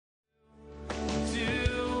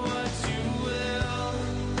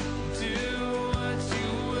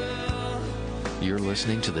You're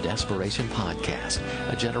listening to the Desperation Podcast,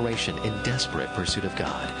 a generation in desperate pursuit of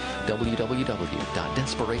God.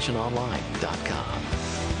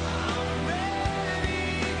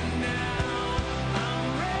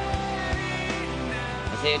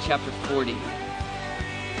 www.desperationonline.com. Isaiah chapter 40.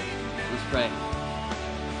 Let's pray.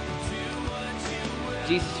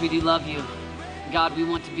 Jesus, we do love you. God, we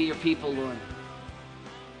want to be your people, Lord.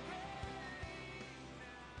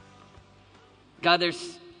 God,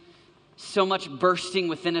 there's so much bursting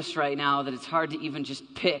within us right now that it's hard to even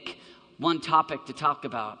just pick one topic to talk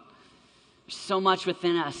about. There's so much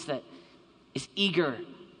within us that is eager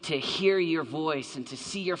to hear your voice and to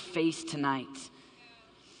see your face tonight.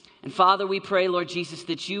 And Father, we pray, Lord Jesus,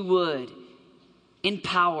 that you would, in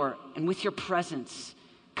power and with your presence,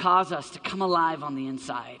 cause us to come alive on the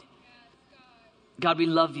inside. God, we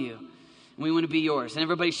love you, and we want to be yours. And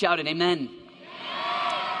everybody shouted, amen.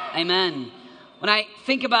 Amen. When I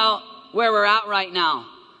think about where we're at right now,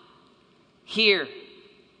 here,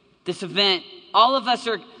 this event, all of us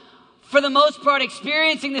are, for the most part,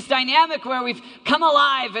 experiencing this dynamic where we've come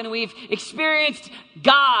alive and we've experienced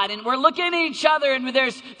God, and we're looking at each other and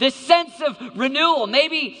there's this sense of renewal.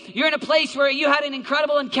 Maybe you're in a place where you had an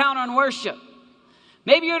incredible encounter in worship.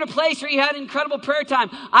 Maybe you're in a place where you had an incredible prayer time.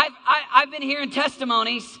 I've been hearing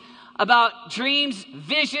testimonies about dreams,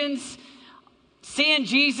 visions, seeing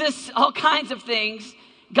Jesus, all kinds of things.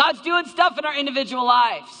 God's doing stuff in our individual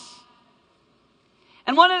lives.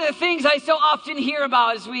 And one of the things I so often hear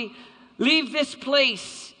about as we leave this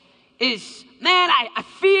place is, man, I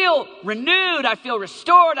feel renewed, I feel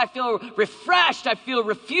restored, I feel refreshed, I feel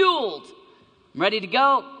refueled. I'm ready to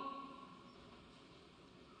go.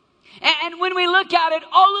 And when we look at it,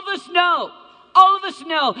 all of us know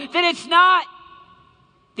that it's not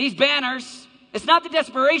these banners. It's not the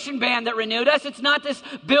Desperation Band that renewed us. It's not this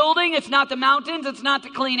building. It's not the mountains. It's not the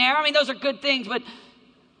clean air. I mean, those are good things, but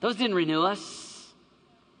those didn't renew us.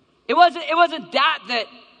 It wasn't that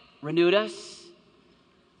renewed us.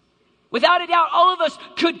 Without a doubt, all of us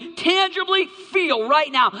could tangibly feel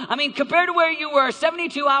right now. I mean, compared to where you were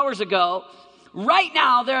 72 hours ago, right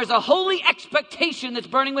now there's a holy expectation that's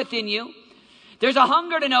burning within you. There's a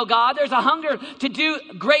hunger to know God. There's a hunger to do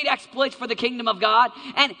great exploits for the kingdom of God.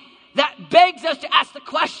 And that begs us to ask the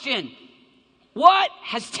question, what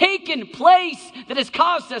has taken place that has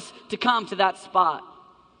caused us to come to that spot?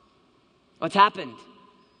 What's happened?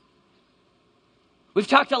 We've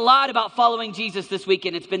talked a lot about following Jesus this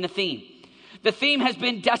weekend. It's been the theme. The theme has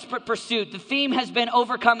been desperate pursuit. The theme has been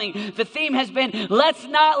overcoming. The theme has been, let's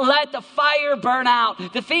not let the fire burn out.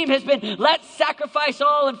 The theme has been, let's sacrifice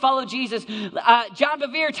all and follow Jesus. John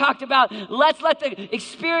Bevere talked about, let's let the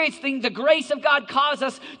experience thing, the grace of God cause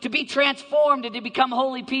us to be transformed and to become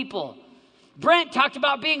holy people. Brent talked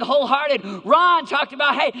about being wholehearted. Ron talked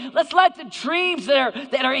about, hey, let's let the dreams that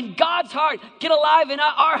are in God's heart get alive in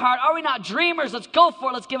our heart. Are we not dreamers? Let's go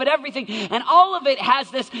for it. Let's give it everything. And all of it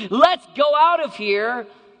has this, let's go out of here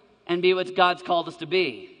and be what God's called us to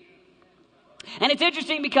be. And it's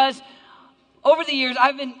interesting because over the years,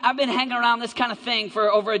 I've been hanging around this kind of thing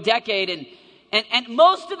for over a decade, and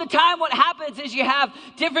most of the time what happens is you have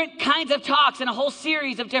different kinds of talks and a whole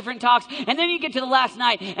series of different talks. And then you get to the last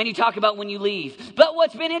night and you talk about when you leave. But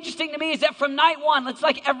what's been interesting to me is that from night one, it's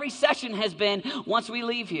like every session has been once we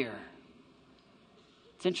leave here.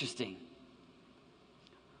 It's interesting.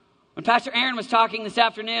 When Pastor Aaron was talking this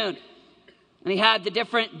afternoon and he had the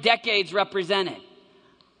different decades represented,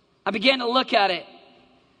 I began to look at it.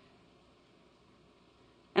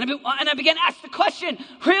 And I began to ask the question,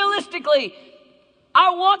 realistically,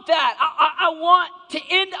 I want that. I want to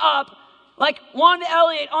end up like Wanda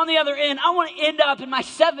Elliott on the other end. I want to end up in my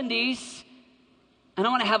 70s, and I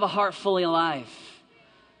want to have a heart fully alive.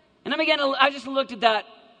 And I just looked at that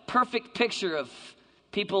perfect picture of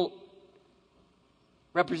people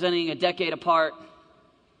representing a decade apart.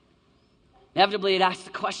 Inevitably, it asked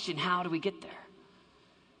the question, how do we get there?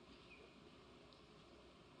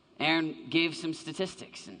 Aaron gave some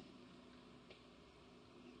statistics, and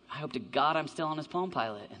I hope to God I'm still on his Palm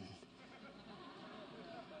Pilot. And,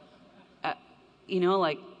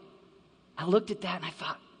 I looked at that and I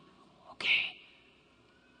thought, okay.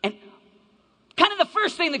 And kind of the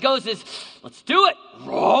first thing that goes is, let's do it.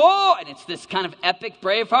 Roar! And it's this kind of epic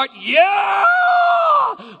Braveheart. Yeah!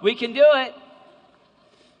 We can do it.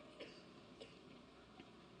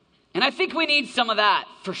 And I think we need some of that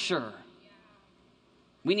for sure.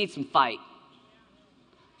 We need some fight.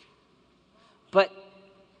 But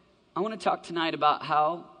I want to talk tonight about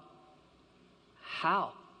how. I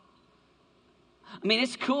mean,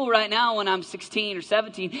 it's cool right now when I'm 16 or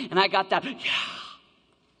 17 and I got that, yeah.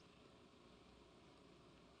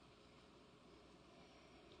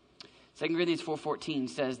 2 Corinthians 4:14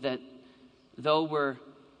 says that though we're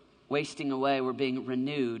wasting away, we're being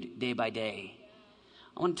renewed day by day.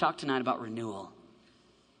 I want to talk tonight about renewal.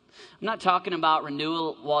 I'm not talking about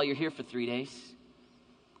renewal while you're here for 3 days.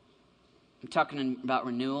 I'm talking about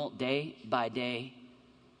renewal day by day,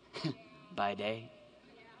 by day,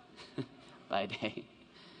 by day.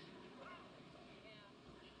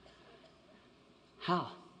 How?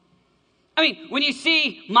 I mean, when you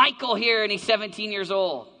see Michael here and he's 17 years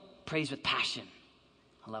old, prays with passion.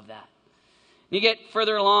 I love that. You get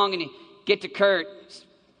further along and you get to Kurt,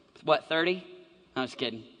 what, 30? No, I'm just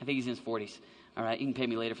kidding. I think he's in his 40s. All right, you can pay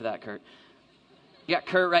me later for that, Kurt. You got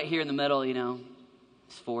Kurt right here in the middle, you know,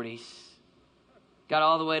 his 40s. Got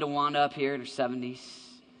all the way to Wanda up here in her 70s.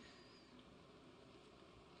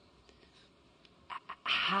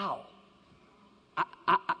 How?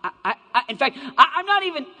 In fact, I'm not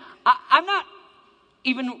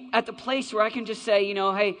even at the place where I can just say, you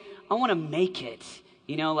know, hey, I want to make it.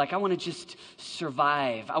 You know, like I want to just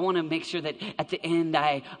survive. I want to make sure that at the end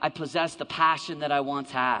I possess the passion that I once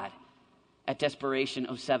had at Desperation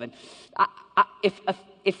 07.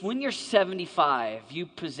 If when you're 75 you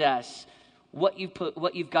possess what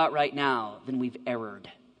you've got right now, then we've erred.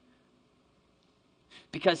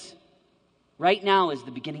 Because right now is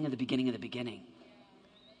the beginning of the beginning of the beginning.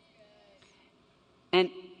 And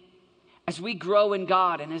as we grow in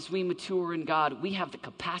God and as we mature in God, we have the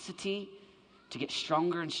capacity to get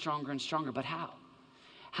stronger and stronger and stronger. But how?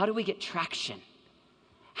 How do we get traction?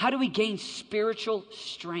 How do we gain spiritual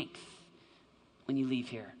strength when you leave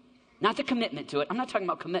here? Not the commitment to it. I'm not talking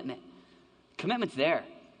about commitment. Commitment's there.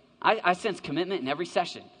 I sense commitment in every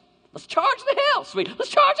session. Let's charge the hill, sweet.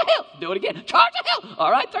 Let's charge the hill. Do it again. Charge the hill.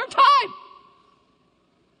 All right, third time.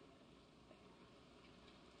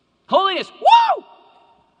 Holiness. Woo!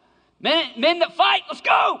 Men that fight, let's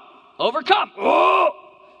go. Overcome. Oh!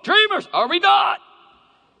 Dreamers, are we not?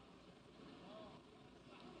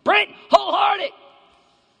 Brent, wholehearted.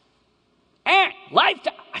 And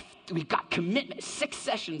lifetime. We've got commitment. 6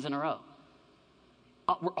 sessions in a row.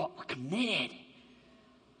 We're committed.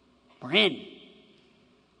 We're in.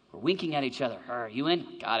 We're winking at each other. Her, you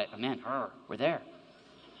in? Got it. I'm in. Her, we're there.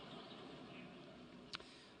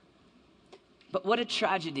 But what a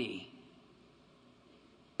tragedy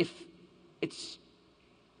if it's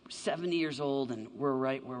 70 years old and we're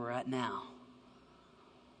right where we're at now.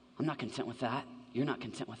 I'm not content with that. You're not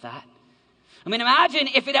content with that. I mean, imagine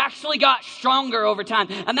if it actually got stronger over time.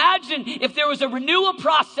 Imagine if there was a renewal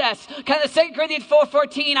process, kind of the 2 Corinthians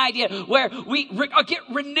 4:14 idea, where we get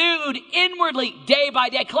renewed inwardly day by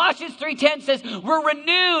day. Colossians 3:10 says we're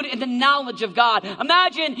renewed in the knowledge of God.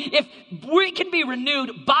 Imagine if we can be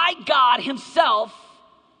renewed by God himself.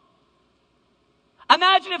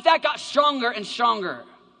 Imagine if that got stronger and stronger.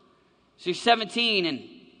 So you're 17 and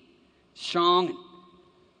strong,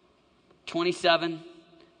 27,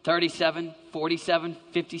 37, 47,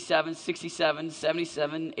 57, 67,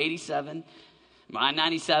 77, 87,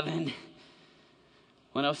 97,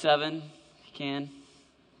 107, if you can.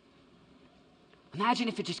 Imagine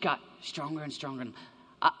if it just got stronger and stronger.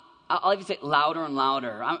 I'll even say louder and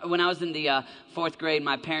louder. When I was in the 4th grade,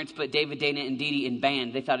 my parents put David, Dana, and Dee Dee in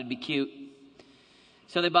band. They thought it'd be cute.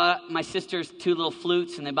 So they bought my sisters 2 little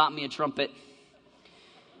flutes, and they bought me a trumpet.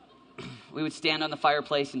 We would stand on the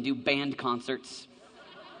fireplace and do band concerts.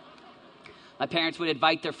 My parents would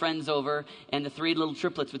invite their friends over, and the 3 little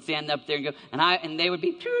triplets would stand up there and go, and they would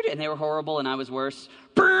be, and they were horrible, and I was worse.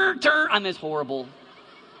 I'm as horrible.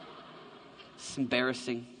 It's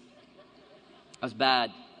embarrassing. I was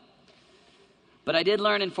bad. But I did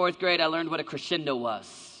learn in 4th grade, I learned what a crescendo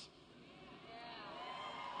was.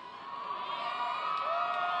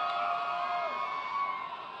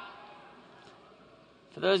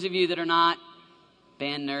 For those of you that are not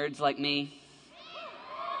band nerds like me,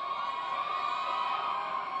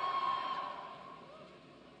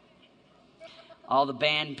 all the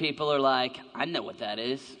band people are like, I know what that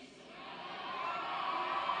is.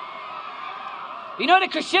 You know what a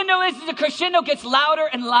crescendo is? A crescendo gets louder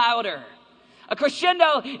and louder. A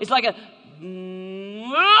crescendo is like a, and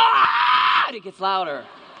it gets louder.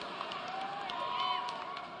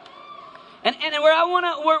 And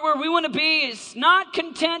where we want to be is not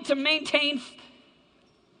content to maintain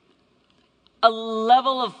a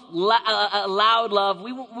level of loud love.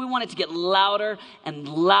 We want it to get louder and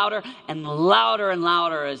louder and louder and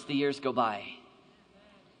louder as the years go by.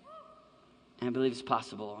 And I believe it's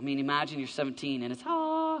possible. I mean, imagine you're 17 and it's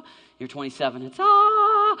you're 27, it's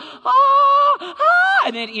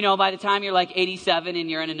and then, you know, by the time you're like 87 and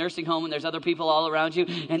you're in a nursing home and there's other people all around you,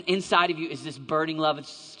 and inside of you is this burning love.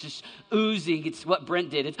 It's just oozing. It's what Brent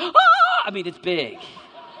did. It's I mean, it's big.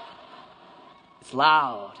 It's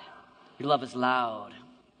loud. Your love is loud.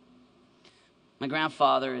 My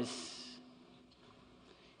grandfather is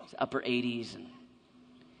upper 80s, and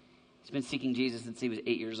he's been seeking Jesus since he was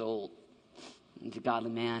 8 years old. He's a godly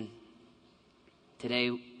man. Today,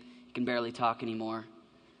 he can barely talk anymore.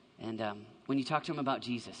 And when you talk to him about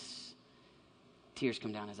Jesus, tears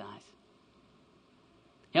come down his eyes.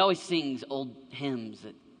 He always sings old hymns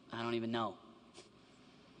that I don't even know.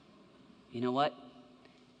 You know what?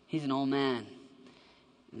 He's an old man.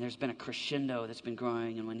 And there's been a crescendo that's been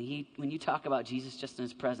growing. And when you talk about Jesus just in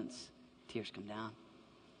his presence, tears come down.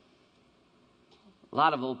 A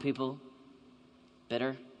lot of old people,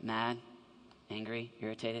 bitter, mad, angry,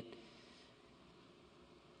 irritated.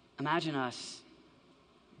 Imagine us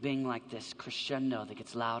being like this crescendo that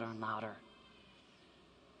gets louder and louder.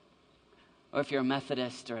 Or if you're a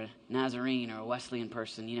Methodist or a Nazarene or a Wesleyan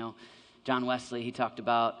person, you know, John Wesley, he talked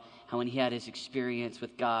about how when he had his experience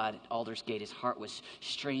with God at Aldersgate, his heart was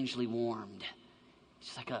strangely warmed.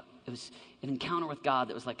 It's just like it was an encounter with God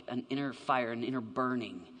that was like an inner fire, an inner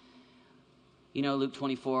burning. You know, Luke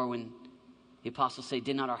 24, when the apostles say,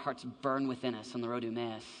 did not our hearts burn within us on the road to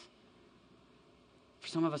Emmaus? For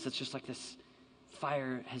some of us, it's just like this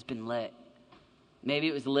fire has been lit. Maybe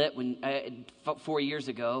it was lit 4 years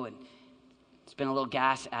ago, and it's been a little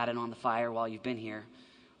gas added on the fire while you've been here.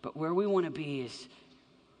 But where we want to be is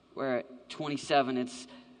where at 27 it's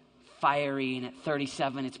fiery, and at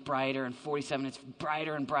 37 it's brighter, and 47 it's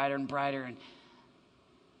brighter and brighter and brighter. And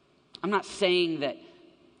I'm not saying that,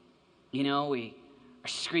 you know, we are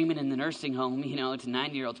screaming in the nursing home, you know, to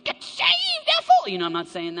 90-year-olds, get saved, devil! You know, I'm not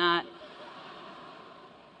saying that.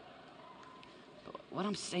 But what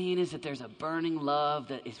I'm saying is that there's a burning love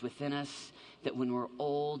that is within us, that when we're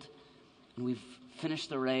old and we've finished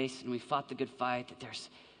the race and we fought the good fight, that there's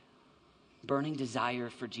burning desire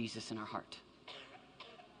for Jesus in our heart,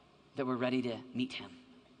 that we're ready to meet him,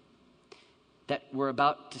 that we're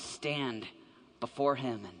about to stand before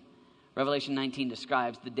him. And Revelation 19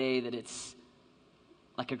 describes the day that it's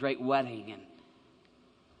like a great wedding, and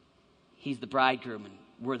he's the bridegroom and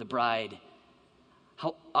we're the bride.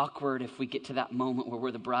 How awkward if we get to that moment where we're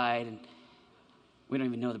the bride and we don't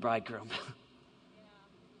even know the bridegroom.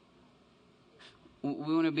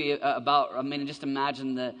 We want to be just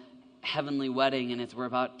imagine the heavenly wedding, and we're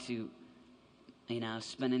about to, you know,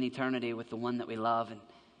 spend an eternity with the one that we love, and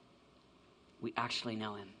we actually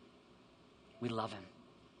know him. We love him.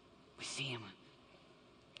 We see him.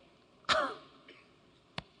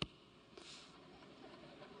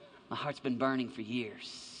 My heart's been burning for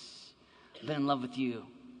years. I've been in love with you.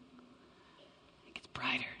 It gets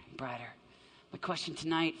brighter and brighter. My question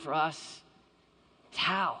tonight for us is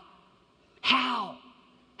how?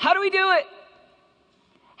 How do we do it?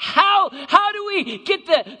 How do we get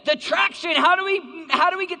the traction? How do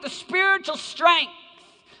we get the spiritual strength?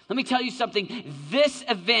 Let me tell you something. This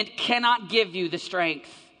event cannot give you the strength.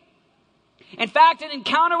 In fact, one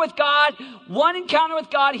encounter with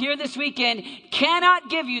God here this weekend cannot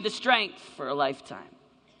give you the strength for a lifetime.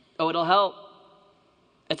 Oh, it'll help.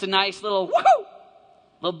 It's a nice little woohoo,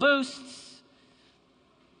 little boost.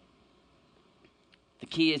 The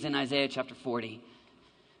key is in Isaiah chapter 40.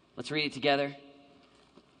 Let's read it together.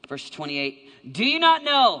 Verse 28. Do you not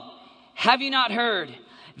know? Have you not heard?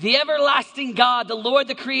 The everlasting God, the Lord,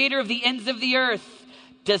 the creator of the ends of the earth,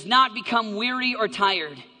 does not become weary or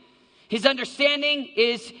tired. His understanding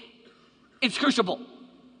is inscrutable.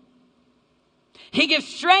 He gives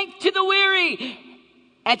strength to the weary,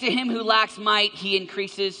 and to him who lacks might, he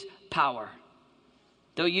increases power.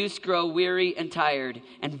 Though youths grow weary and tired,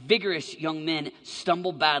 and vigorous young men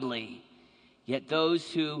stumble badly, yet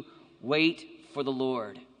those who wait for the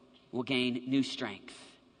Lord will gain new strength.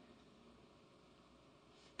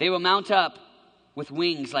 They will mount up with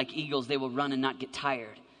wings like eagles. They will run and not get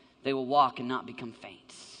tired. They will walk and not become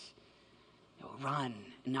faint. They will run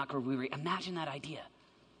and not grow weary. Imagine that idea.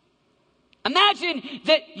 Imagine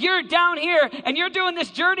that you're down here and you're doing this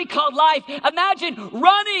journey called life. Imagine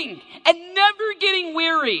running and never getting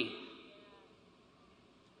weary.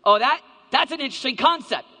 Oh, that's an interesting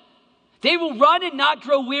concept. They will run and not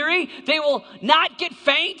grow weary. They will not get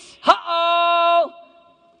faint. Uh-oh.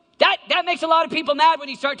 That makes a lot of people mad when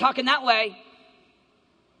you start talking that way.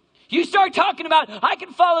 You start talking about, I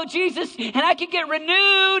can follow Jesus and I can get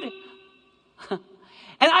renewed.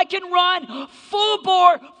 And I can run full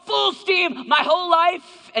bore, full steam my whole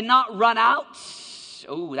life and not run out.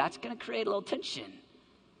 Oh, that's going to create a little tension.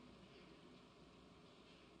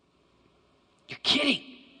 You're kidding.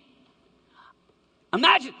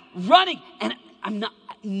 Imagine running and I'm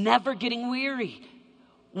never getting weary.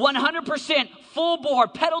 100% full bore,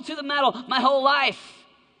 pedal to the metal my whole life.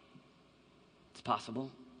 It's It's possible.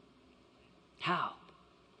 How?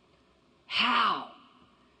 How?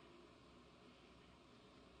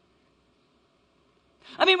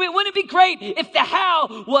 I mean, wouldn't it be great if the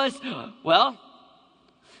how was, well,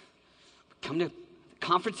 come to the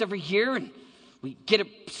conference every year and we get a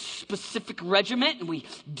specific regiment and we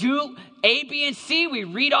do A, B, and C. We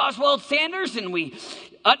read Oswald Sanders and we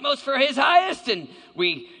utmost for his highest, and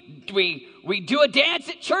we do a dance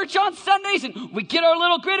at church on Sundays, and we get our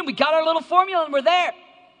little grid and we got our little formula and we're there.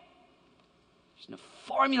 There's no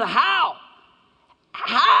formula. How?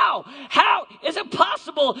 How is it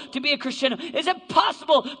possible to be a Christian? Is it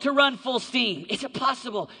possible to run full steam? Is it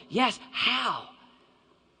possible? Yes. How?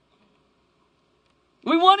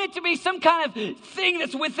 We want it to be some kind of thing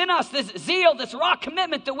that's within us, this zeal, this raw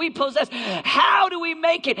commitment that we possess. How do we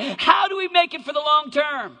make it? How do we make it for the long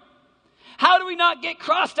term? How do we not get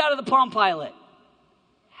crossed out of the Palm Pilot?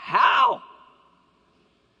 How?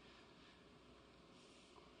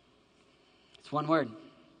 It's one word.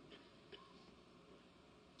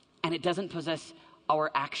 And it doesn't possess our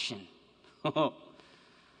action.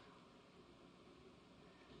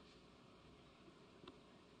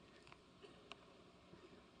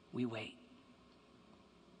 We wait.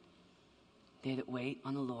 They that wait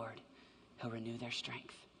on the Lord, He'll renew their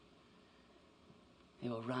strength. They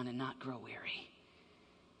will run and not grow weary.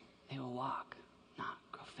 They will walk, not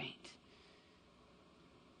grow faint.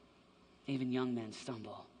 Even young men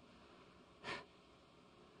stumble.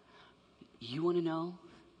 You want to know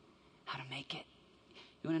how to make it?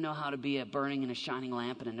 You want to know how to be a burning and a shining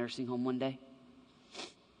lamp in a nursing home one day?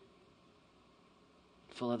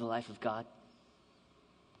 Full of the life of God?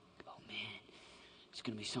 It's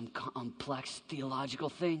going to be some complex theological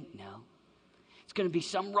thing? No. It's going to be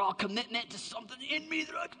some raw commitment to something in me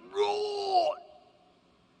that I can roll.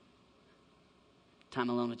 Time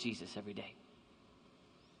alone with Jesus every day.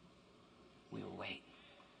 We will wait.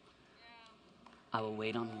 I will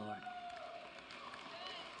wait on the Lord.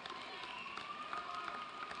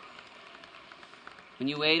 When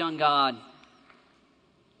you wait on God, you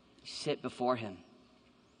sit before Him.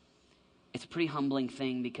 It's a pretty humbling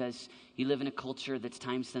thing because you live in a culture that's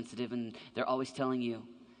time sensitive and they're always telling you,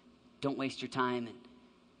 don't waste your time. And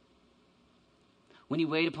when you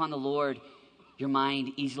wait upon the Lord, your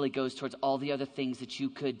mind easily goes towards all the other things that you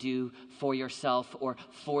could do for yourself or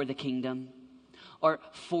for the kingdom or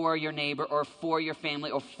for your neighbor or for your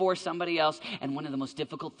family or for somebody else. And one of the most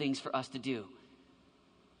difficult things for us to do,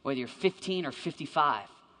 whether you're 15 or 55,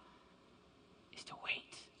 is to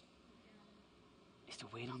wait. Is to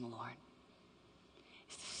wait on the Lord.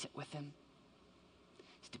 Sit with Him,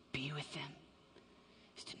 is to be with Him,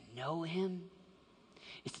 is to know Him,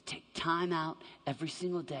 is to take time out every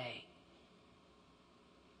single day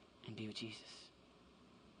and be with Jesus.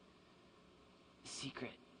 The secret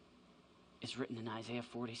is written in Isaiah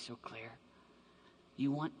 40 so clear.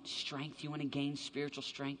 You want strength, you want to gain spiritual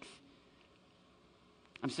strength.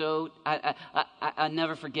 I'll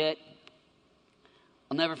never forget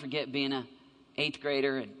being an 8th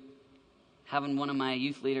grader and having one of my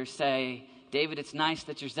youth leaders say, David, it's nice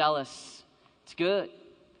that you're zealous. It's good.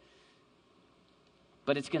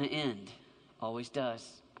 But it's going to end. Always does.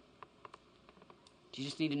 You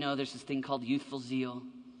just need to know there's this thing called youthful zeal.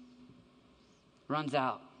 Runs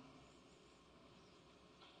out.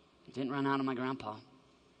 It didn't run out on my grandpa.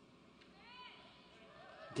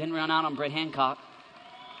 It didn't run out on Brett Hancock.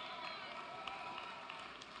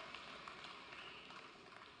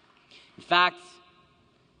 In fact,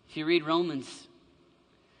 if you read Romans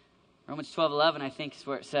 12:11, I think is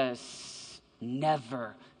where it says,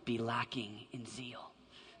 never be lacking in zeal,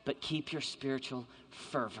 but keep your spiritual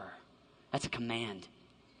fervor. That's a command.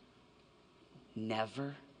 Never.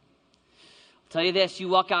 I'll tell you this, you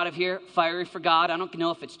walk out of here fiery for God. I don't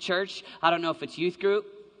know if it's church. I don't know if it's youth group.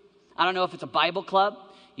 I don't know if it's a Bible club.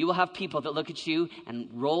 You will have people that look at you and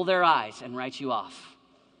roll their eyes and write you off.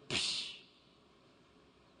 Psh.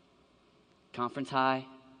 Conference high.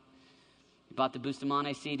 You bought the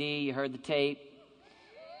Bustamante CD, you heard the tape,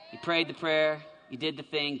 you prayed the prayer, you did the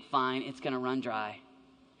thing, fine, it's going to run dry.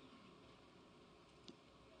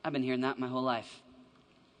 I've been hearing that my whole life.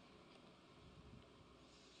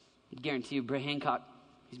 I guarantee you, Brett Hancock,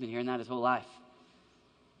 he's been hearing that his whole life.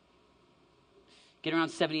 Get around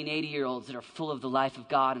 70 and 80-year-olds that are full of the life of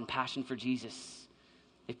God and passion for Jesus.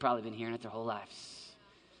 They've probably been hearing it their whole lives.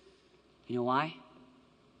 You know why?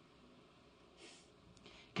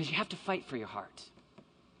 Because you have to fight for your heart.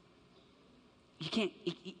 You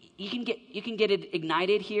can get it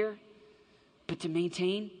ignited here, but to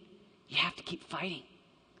maintain, you have to keep fighting.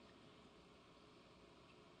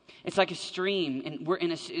 It's like a stream,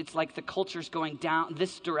 and it's like the culture's going down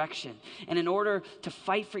this direction. And in order to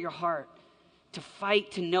fight for your heart, to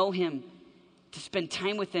fight to know him, to spend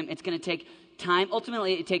time with him, it's going to take time.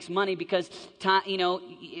 Ultimately, it takes money, because time,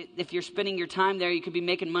 if you're spending your time there, you could be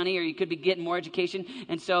making money or you could be getting more education.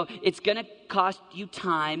 And so it's going to cost you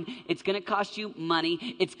time. It's going to cost you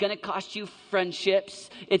money. It's going to cost you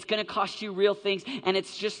friendships. It's going to cost you real things. And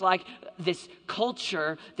it's just like this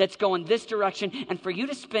culture that's going this direction. And for you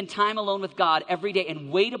to spend time alone with God every day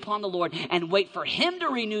and wait upon the Lord and wait for him to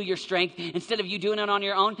renew your strength instead of you doing it on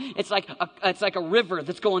your own, it's like a river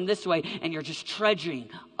that's going this way, and you're just trudging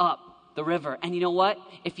up the river. And you know what?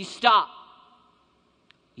 If you stop,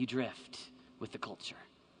 you drift with the culture.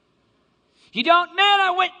 You don't, man,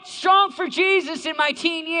 I went strong for Jesus in my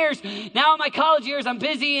teen years. Now in my college years, I'm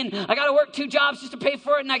busy and I got to work 2 jobs just to pay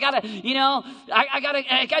for it. And I got to, I got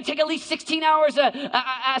to take at least 16 hours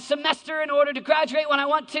a semester in order to graduate when I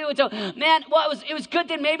want to. And so, man, well, it was good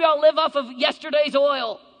then. Maybe I'll live off of yesterday's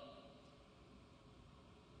oil.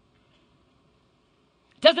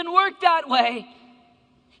 It doesn't work that way.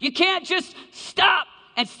 You can't just stop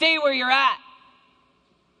and stay where you're at.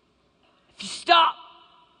 If you stop,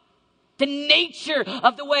 the nature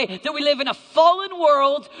of the way that we live in a fallen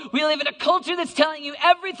world, we live in a culture that's telling you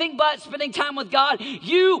everything but spending time with God,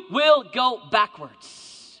 you will go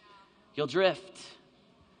backwards. You'll drift.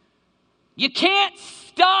 You can't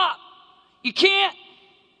stop. You can't.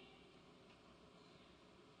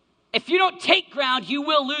 If you don't take ground, you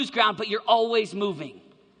will lose ground, but you're always moving.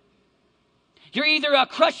 You're either a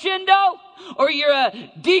crescendo or you're a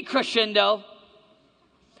decrescendo,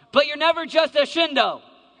 but you're never just a shindo.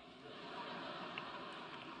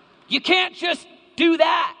 You can't just do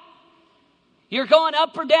that. You're going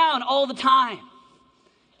up or down all the time.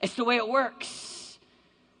 It's the way it works.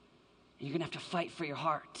 You're going to have to fight for your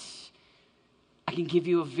heart. I can give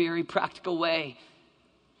you a very practical way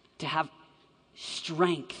to have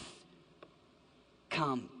strength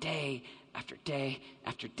come day after day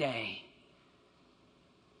after day.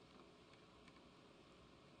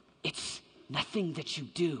 It's nothing that you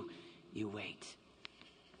do. You wait.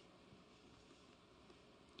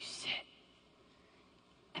 You sit.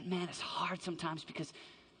 And man, it's hard sometimes because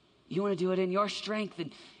you want to do it in your strength,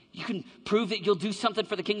 and you can prove that you'll do something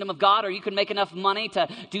for the kingdom of God, or you can make enough money to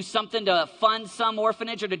do something to fund some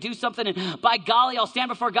orphanage or to do something, and by golly, I'll stand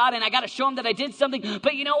before God and I got to show him that I did something.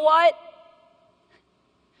 But you know what?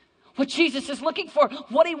 What Jesus is looking for,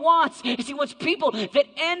 what he wants, is he wants people that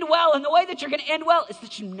end well. And the way that you're going to end well is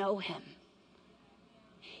that you know him.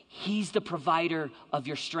 He's the provider of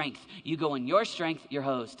your strength. You go in your strength, you're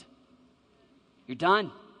hosed. You're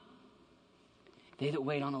done. They that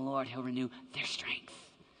wait on the Lord, he'll renew their strength.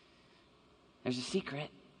 There's a secret.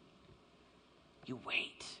 You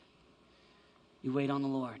wait. You wait on the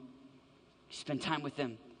Lord. You spend time with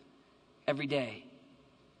him every day.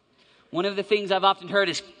 One of the things I've often heard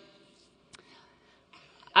is,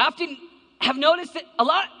 I often have noticed that a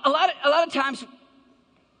lot of times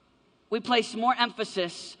we place more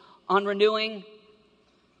emphasis on renewing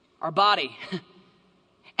our body.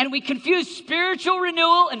 And we confuse spiritual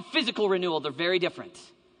renewal and physical renewal. They're very different.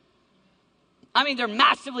 I mean, they're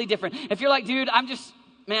massively different. If you're like, dude, I just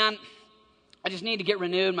need to get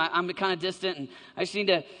renewed. I'm kind of distant, and I just need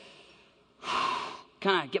to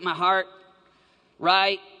kind of get my heart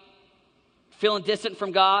right, feeling distant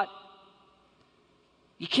from God.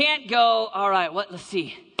 You can't go, all right, let's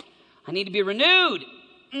see. I need to be renewed.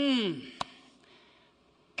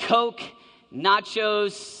 Coke,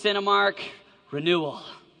 nachos, Cinemark, renewal.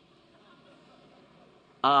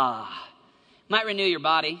 Might renew your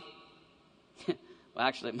body. Well,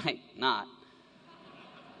 actually, it might not.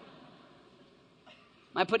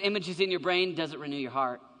 Might put images in your brain, doesn't renew your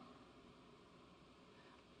heart.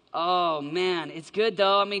 Oh, man, it's good,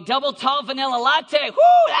 though. I mean, double tall vanilla latte. Woo,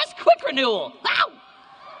 that's quick renewal. Wow.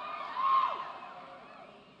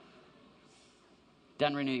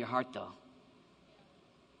 Doesn't renew your heart, though.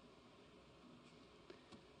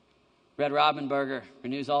 Red Robin Burger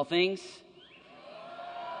renews all things.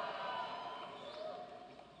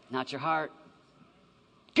 Not your heart.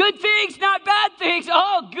 Good things, not bad things.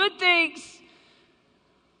 Oh, good things.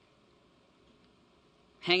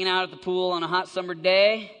 Hanging out at the pool on a hot summer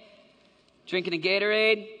day, drinking a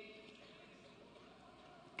Gatorade.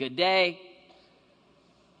 Good day.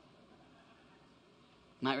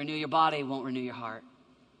 Might renew your body, won't renew your heart.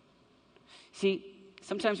 See,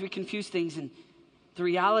 sometimes we confuse things, and the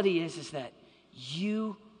reality is that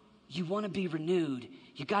you want to be renewed.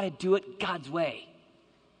 You got to do it God's way.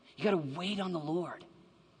 You got to wait on the Lord.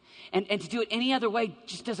 And to do it any other way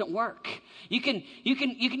just doesn't work. You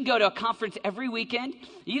can go to a conference every weekend.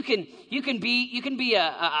 You can be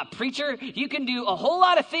a preacher. You can do a whole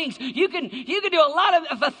lot of things. You can do a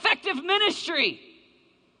lot of effective ministry.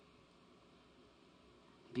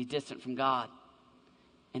 Be distant from God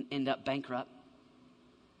and end up bankrupt.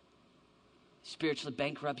 Spiritually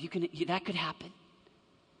bankrupt. That could happen.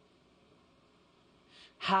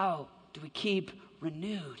 How do we keep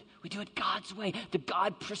renewed? We do it God's way, the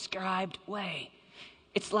God prescribed way.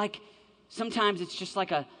 It's like, sometimes it's just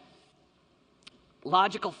like a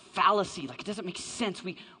logical fallacy. Like, it doesn't make sense.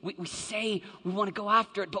 We say we want to go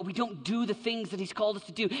after it, but we don't do the things that he's called us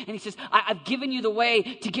to do. And he says, I've given you the way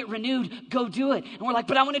to get renewed. Go do it. And we're like,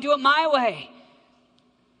 but I want to do it my way.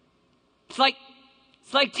 It's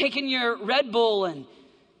like taking your Red Bull and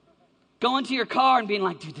going to your car and being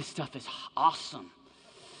like, dude, this stuff is awesome.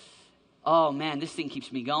 Oh man, this thing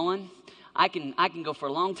keeps me going. I can go for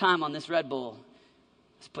a long time on this Red Bull.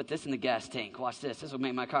 Let's put this in the gas tank. Watch this. This will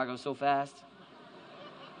make my car go so fast.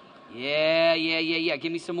 Yeah.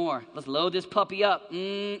 Give me some more. Let's load this puppy up.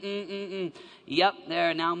 Yep,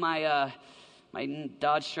 there. Now my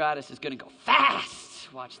Dodge Stratus is going to go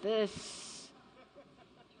fast. Watch this.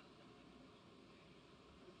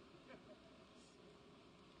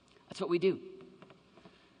 That's what we do.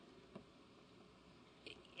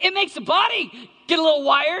 It makes the body get a little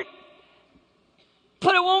wired,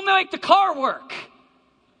 but it won't make the car work.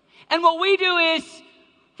 And what we do is,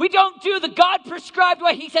 we don't do the God-prescribed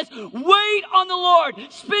way. He says, wait on the Lord.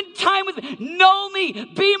 Spend time with me. Know me.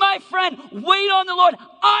 Be my friend. Wait on the Lord.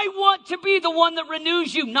 I want to be the one that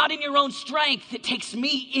renews you, not in your own strength. It takes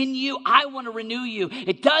me in you. I want to renew you.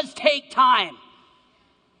 It does take time.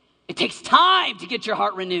 It takes time to get your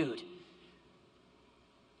heart renewed.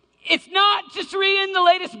 It's not just reading the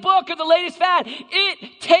latest book or the latest fad.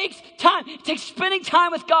 It takes time. It takes spending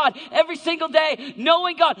time with God every single day,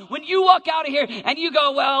 knowing God. When you walk out of here and you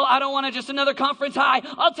go, well, I don't want to just another conference high.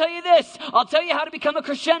 I'll tell you this. I'll tell you how to become a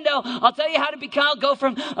crescendo. I'll tell you how to go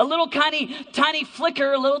from a little tiny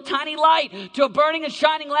flicker, a little tiny light to a burning and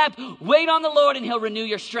shining lamp. Wait on the Lord and he'll renew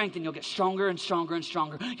your strength and you'll get stronger and stronger and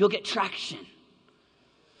stronger. You'll get traction.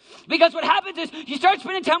 Because what happens is you start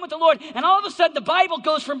spending time with the Lord and all of a sudden the Bible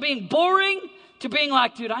goes from being boring to being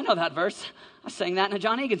like, dude, I know that verse. I sang that in a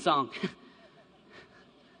John Egan song.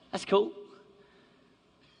 That's cool.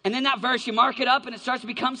 And then that verse, you mark it up and it starts to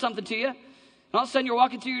become something to you. And all of a sudden you're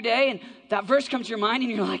walking through your day and that verse comes to your mind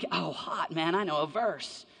and you're like, oh, hot, man, I know a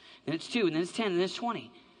verse. And it's 2, and then it's 10, and then it's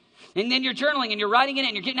 20. And then you're journaling and you're writing it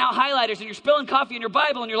and you're getting out highlighters and you're spilling coffee in your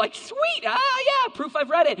Bible and you're like, sweet, yeah, proof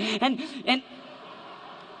I've read it.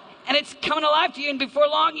 And it's coming alive to you, and before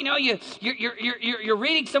long, you know, you're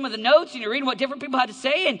reading some of the notes, and you're reading what different people had to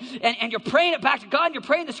say, and you're praying it back to God, and you're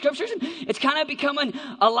praying the scriptures, and it's kind of becoming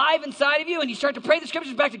alive inside of you, and you start to pray the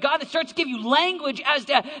scriptures back to God, and it starts to give you language as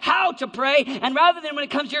to how to pray, and rather than when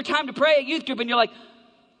it comes to your time to pray at youth group, and you're like,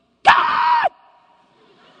 God!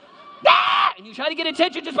 Ah! And you try to get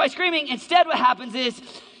attention just by screaming. Instead, what happens is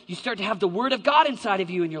you start to have the word of God inside of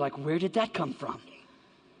you, and you're like, where did that come from?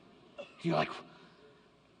 And you're like,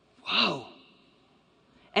 whoa.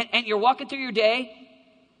 And you're walking through your day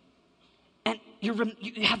and you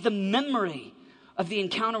have the memory of the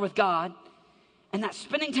encounter with God, and that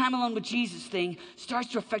spending time alone with Jesus thing starts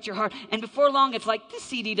to affect your heart. And before long, it's like, this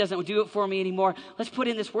CD doesn't do it for me anymore. Let's put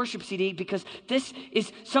in this worship CD because this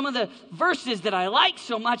is some of the verses that I like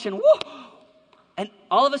so much. And whoo! And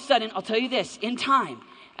all of a sudden, I'll tell you this, in time,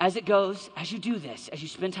 as it goes, as you do this, as you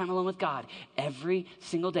spend time alone with God, every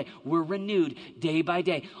single day, we're renewed day by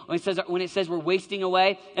day. When it says we're wasting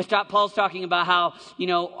away, Paul's talking about how, you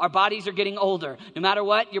know, our bodies are getting older. No matter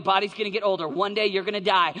what, your body's going to get older. One day you're going to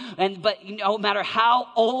die. But no matter how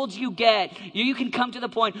old you get, you can come to the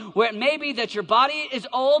point where it may be that your body is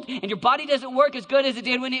old and your body doesn't work as good as it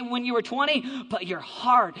did when you were 20, but your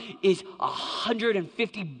heart is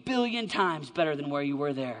 150 billion times better than where you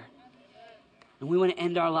were there. And we want to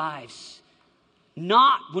end our lives,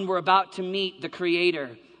 not when we're about to meet the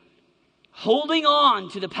Creator, holding on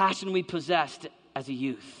to the passion we possessed as a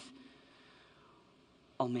youth.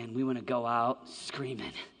 Oh man, we want to go out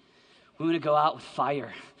screaming. We want to go out with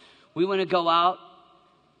fire. We want to go out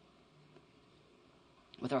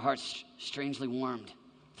with our hearts strangely warmed,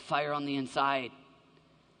 fire on the inside.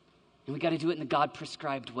 And we got to do it in the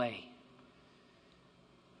God-prescribed way.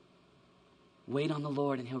 Wait on the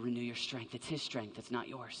Lord and he'll renew your strength. It's his strength, it's not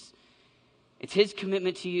yours. It's his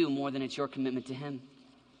commitment to you more than it's your commitment to him.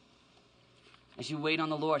 As you wait on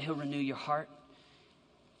the Lord, he'll renew your heart.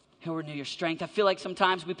 He'll renew your strength. I feel like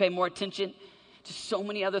sometimes we pay more attention to so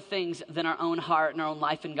many other things than our own heart and our own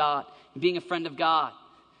life in God and being a friend of God.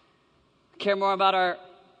 We care more about our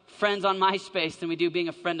friends on MySpace than we do being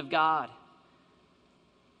a friend of God.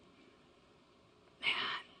 Man,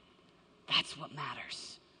 that's what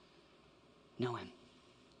matters. Know him.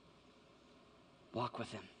 Walk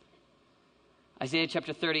with him. Isaiah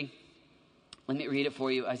chapter 30. Let me read it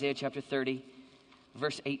for you. Isaiah chapter 30,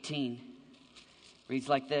 verse 18. Reads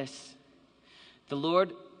like this. The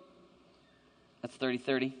Lord, that's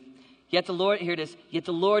 30. Yet the Lord, here it is. Yet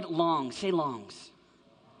the Lord longs, say longs.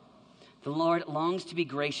 The Lord longs to be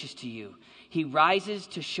gracious to you. He rises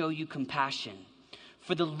to show you compassion.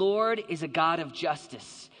 For the Lord is a God of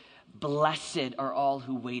justice. Blessed are all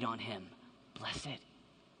who wait on him. Blessed.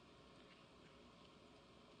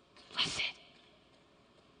 Blessed.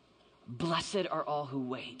 Blessed are all who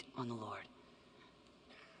wait on the Lord.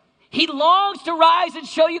 He longs to rise and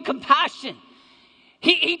show you compassion.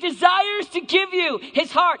 He desires to give you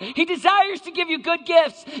his heart. He desires to give you good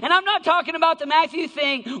gifts. And I'm not talking about the Matthew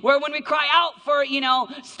thing where when we cry out for,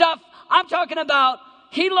 stuff. I'm talking about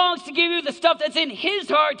he longs to give you the stuff that's in his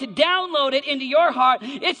heart, to download it into your heart.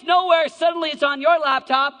 It's nowhere. Suddenly it's on your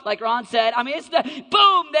laptop, like Ron said. I mean,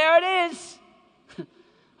 boom, there it is.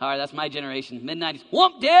 All right, that's my generation, mid-90s.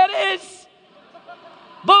 Whoop, there it is.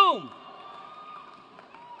 Boom.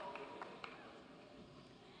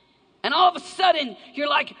 And all of a sudden, you're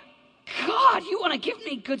like, God, you want to give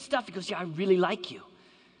me good stuff? He goes, yeah, I really like you.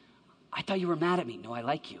 I thought you were mad at me. No, I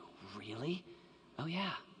like you. Really? Oh, yeah.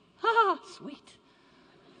 Ah, sweet.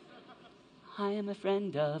 I am a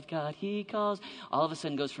friend of God, he calls. All of a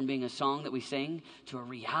sudden goes from being a song that we sing to a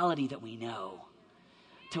reality that we know,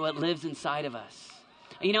 to what lives inside of us.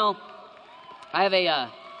 I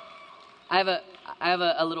have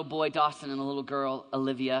a little boy, Dawson, and a little girl,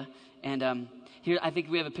 Olivia, and here I think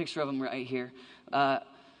we have a picture of them right here.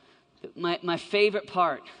 My favorite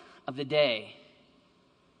part of the day.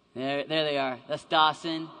 There they are. That's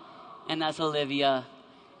Dawson, and that's Olivia.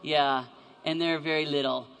 Yeah, and they're very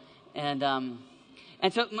little, and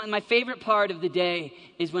so my favorite part of the day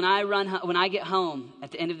is when I get home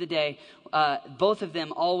at the end of the day. Both of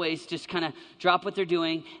them always just kind of drop what they're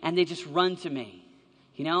doing and they just run to me,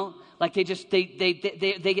 like they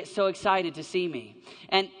get so excited to see me.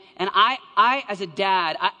 And I as a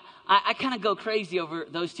dad, I kind of go crazy over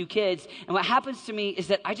those two kids. And what happens to me is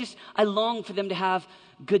that I long for them to have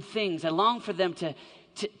good things. I long for them to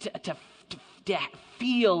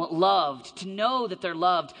feel loved, to know that they're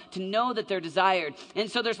loved, to know that they're desired. And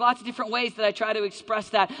so there's lots of different ways that I try to express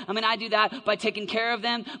that. I mean, I do that by taking care of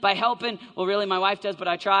them, by helping. Well, really, my wife does, but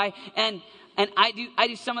I try. And I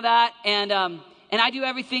do some of that. And I do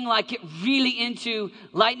everything like get really into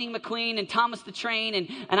Lightning McQueen and Thomas the Train.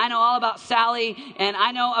 And I know all about Sally. And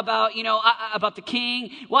I know about, about the King.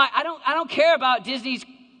 Why? I don't care about Disney's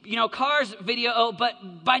Cars video,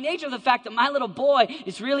 but by nature of the fact that my little boy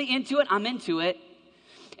is really into it, I'm into it.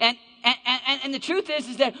 And the truth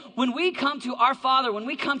is that when we come to our Father, when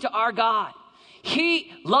we come to our God,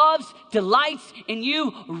 he loves, delights in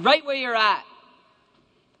you right where you're at.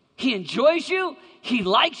 He enjoys you. He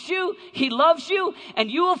likes you. He loves you. And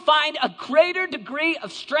you will find a greater degree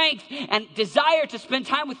of strength and desire to spend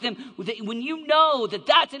time with him when you know that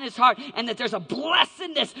that's in his heart and that there's a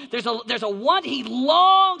blessedness. There's a want. He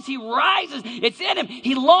longs. He rises. It's in him.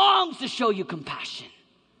 He longs to show you compassion.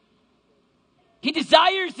 He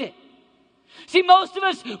desires it. See, most of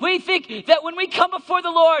us, we think that when we come before the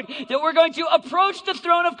Lord, that we're going to approach the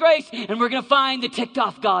throne of grace and we're going to find the ticked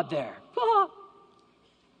off God there.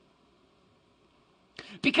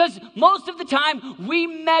 Because most of the time, we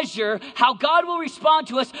measure how God will respond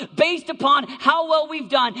to us based upon how well we've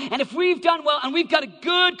done. And if we've done well and we've got a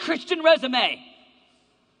good Christian resume,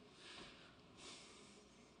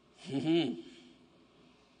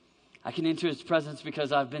 I can enter his presence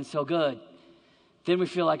because I've been so good. Then we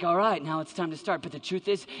feel like, all right, now it's time to start. But the truth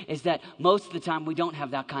is that most of the time we don't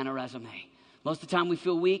have that kind of resume. Most of the time we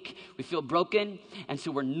feel weak, we feel broken, and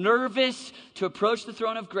so we're nervous to approach the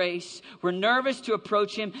throne of grace. We're nervous to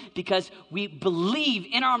approach him because we believe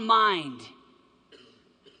in our mind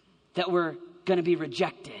that we're going to be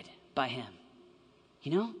rejected by him.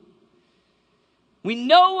 We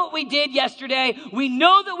know what we did yesterday. We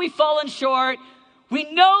know that we've fallen short. We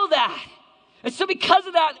know that. And so because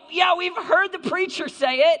of that, we've heard the preacher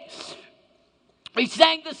say it. We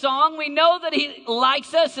sang the song. We know that he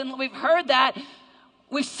likes us, and we've heard that.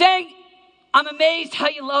 We sang, I'm amazed how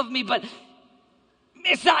you love me, but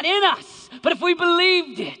it's not in us. But if we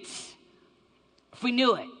believed it, if we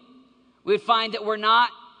knew it, we would find that we're not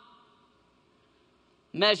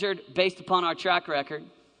measured based upon our track record,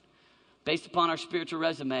 based upon our spiritual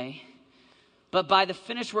resume, but by the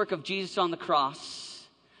finished work of Jesus on the cross.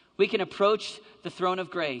 we can approach the throne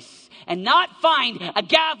of grace and not find a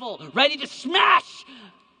gavel ready to smash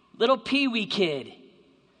little peewee kid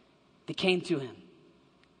that came to him.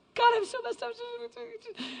 God, I'm so messed up.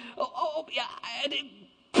 Yeah.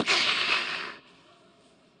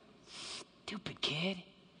 Stupid kid.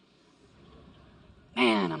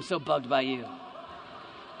 Man, I'm so bugged by you.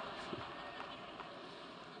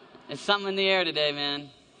 There's something in the air today,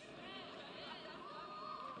 man.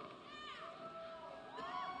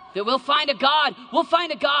 That we'll find a God. We'll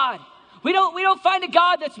find a God. We don't find a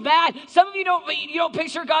God that's mad. Some of you don't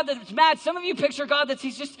picture a God that's mad. Some of you picture a God that's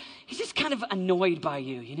he's just kind of annoyed by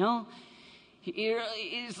you, you know?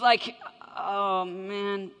 He's like, oh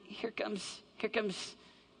man, here comes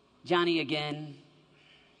Johnny again.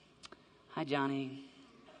 Hi, Johnny.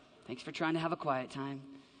 Thanks for trying to have a quiet time.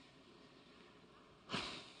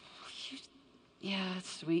 Yeah,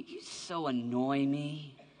 that's sweet. You so annoy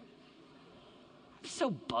me. I'm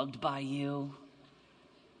so bugged by you.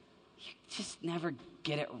 You just never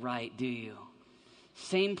get it right, do you?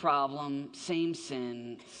 Same problem, same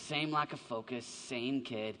sin, same lack of focus, same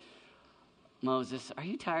kid. Moses, are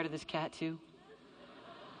you tired of this cat too?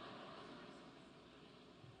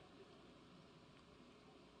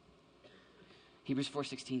 Hebrews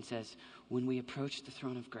 4:16 says, when we approach the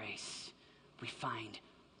throne of grace, we find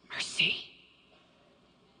mercy.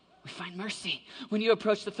 We find mercy. When you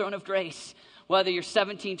approach the throne of grace, whether you're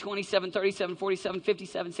 17, 27, 37, 47,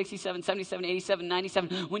 57, 67, 77, 87, 97,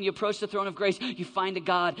 when you approach the throne of grace, you find a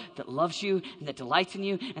God that loves you and that delights in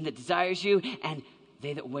you and that desires you. And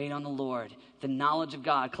they that wait on the Lord, the knowledge of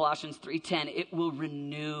God, Colossians 3:10, it will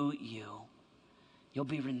renew you. You'll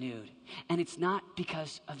be renewed. And it's not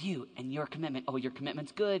because of you and your commitment. Oh, your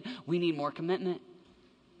commitment's good. We need more commitment.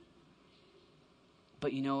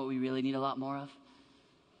 But you know what we really need a lot more of?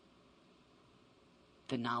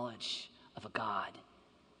 The knowledge of a God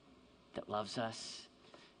that loves us,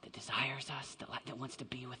 that desires us, that wants to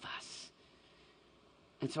be with us.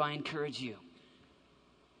 And so I encourage you,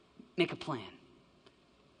 make a plan.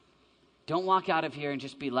 Don't walk out of here and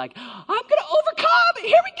just be like, I'm going to overcome.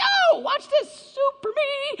 Here we go. Watch this. Super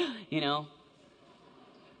me. You know.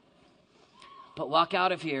 But walk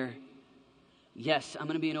out of here. Yes, I'm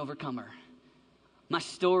going to be an overcomer. My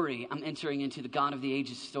story, I'm entering into the God of the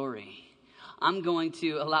ages story. I'm going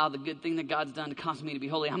to allow the good thing that God's done to cause me to be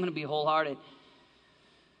holy. I'm going to be wholehearted.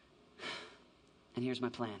 And here's my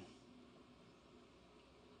plan.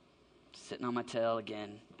 Sitting on my tail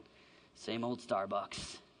again. Same old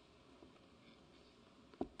Starbucks.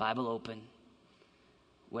 Bible open.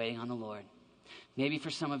 Waiting on the Lord. Maybe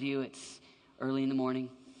for some of you it's early in the morning.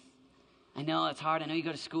 I know it's hard. I know you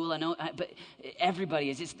go to school. I know, but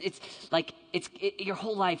everybody is. Your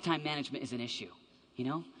whole lifetime management is an issue, you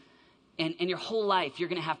know? And your whole life, you're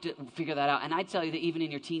going to have to figure that out. And I tell you that even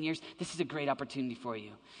in your teen years, this is a great opportunity for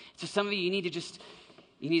you. So some of you, you need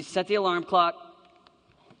to set the alarm clock,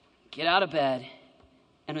 get out of bed,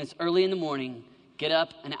 and when it's early in the morning, get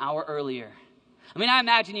up an hour earlier. I mean, I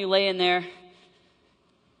imagine you laying there,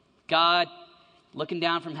 God looking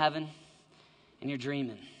down from heaven, and you're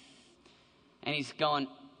dreaming. And he's going,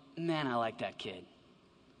 man, I like that kid.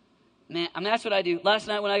 Man, I mean, that's what I do. Last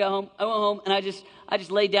night when I got home, I went home and I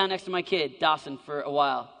just laid down next to my kid, Dawson, for a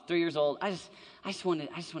while, 3 years old. I just wanted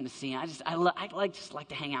to see him. I like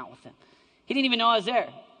to hang out with him. He didn't even know I was there.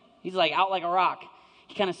 He's like out like a rock.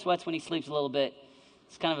 He kind of sweats when he sleeps a little bit.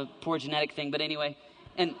 It's kind of a poor genetic thing, but anyway.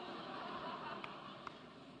 And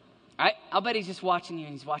I'll bet he's just watching you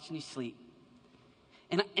and he's watching you sleep.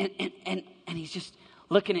 And he's just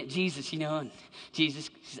looking at Jesus, you know, and Jesus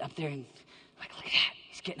is up there and like, look at that.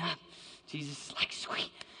 He's getting up. Jesus is like, sweet.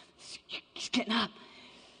 He's getting up.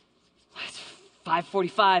 It's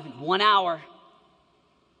 5:45 in 1 hour. I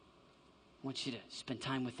want you to spend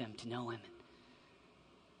time with him, to know him.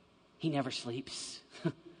 He never sleeps.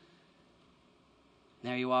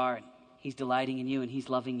 There you are. And he's delighting in you and he's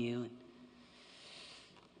loving you. And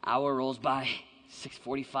hour rolls by,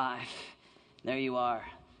 6:45. There you are,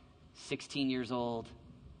 16 years old.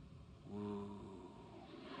 Ooh.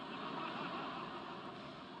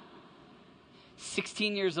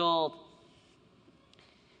 16 years old.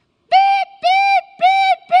 Beep, beep,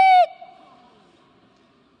 beep, beep.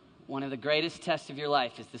 One of the greatest tests of your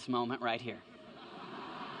life is this moment right here.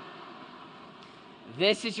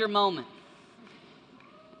 This is your moment.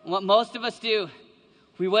 What most of us do,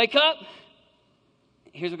 we wake up.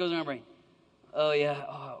 Here's what goes in our brain. Oh yeah.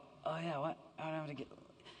 Oh yeah. What? I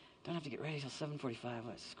don't have to get ready till 7:45.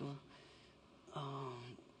 What? School. Oh,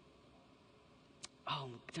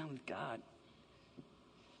 I'm done with God.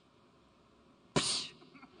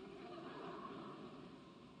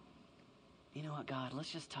 You know know what, God,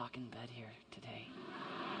 let's just talk in bed here today.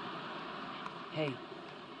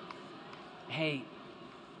 Hey,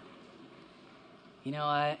 you know,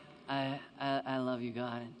 I love you,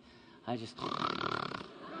 God. I just,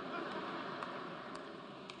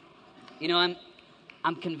 you know,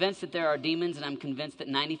 I'm convinced that there are demons, and I'm convinced that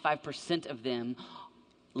 95% of them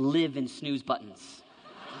live in snooze buttons.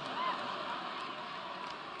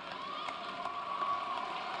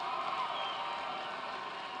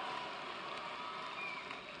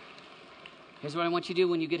 Here's what I want you to do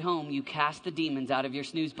when you get home. You cast the demons out of your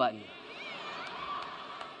snooze button.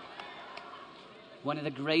 One of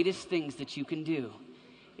the greatest things that you can do,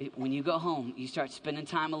 when you go home, you start spending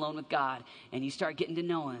time alone with God, and you start getting to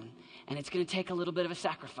know Him. And it's going to take a little bit of a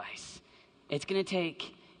sacrifice. It's going to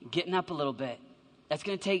take getting up a little bit. That's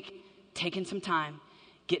going to take taking some time,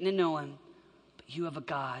 getting to know Him. But you have a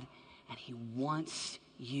God, and He wants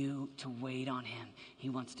you to wait on Him.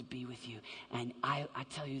 He wants to be with you. And I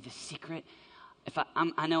tell you the secret.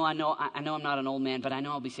 I know I'm not an old man, but I know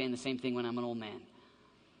I'll be saying the same thing when I'm an old man.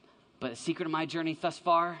 But the secret of my journey thus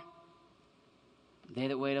far, they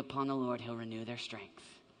that wait upon the Lord, He'll renew their strength.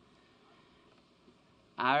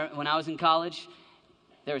 When I was in college,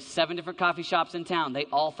 there were 7 different coffee shops in town. They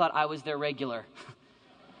all thought I was their regular.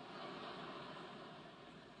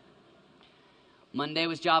 Monday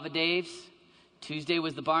was Java Dave's. Tuesday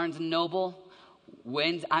was the Barnes and Noble.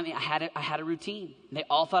 Wednesday, I had a routine. They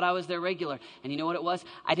all thought I was their regular. And you know what it was?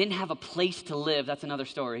 I didn't have a place to live. That's another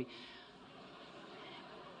story.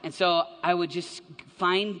 And so I would just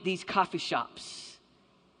find these coffee shops,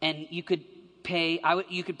 and you could pay,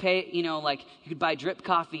 you could buy drip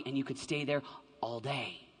coffee, and you could stay there all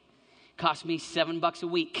day. It cost me $7 a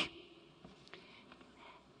week.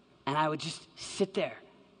 And I would just sit there.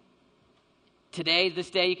 This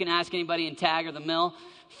day, you can ask anybody in Tag or the Mill,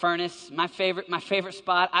 Furnace, my favorite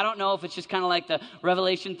spot. I don't know if it's just kind of like the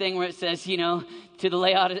Revelation thing where it says, you know, to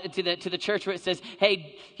the church where it says,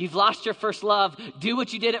 hey, you've lost your first love. Do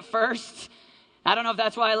what you did at first. I don't know if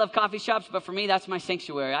that's why I love coffee shops, but for me, that's my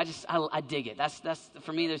sanctuary. I dig it. That's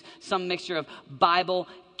for me. There's some mixture of Bible,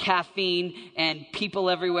 caffeine, and people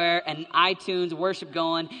everywhere, and iTunes worship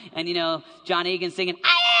going, and you know, John Egan singing,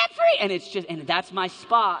 "I am free," and that's my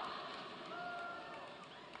spot.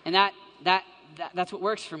 And that's what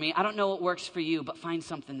works for me. I don't know what works for you, but find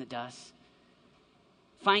something that does.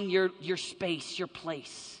 Find your space, your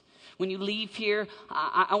place. When you leave here,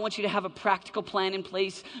 I want you to have a practical plan in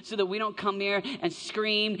place so that we don't come here and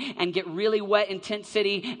scream and get really wet in Tent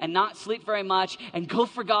City and not sleep very much and go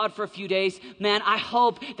for God for a few days. Man, I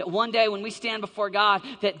hope that one day when we stand before God,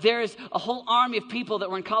 that there's a whole army of people that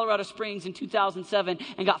were in Colorado Springs in 2007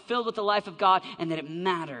 and got filled with the life of God, and that it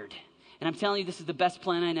mattered. And I'm telling you, this is the best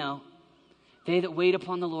plan I know. They that wait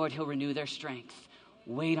upon the Lord, He'll renew their strength.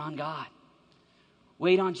 Wait on God.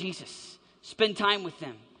 Wait on Jesus. Spend time with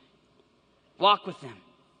them. Walk with them.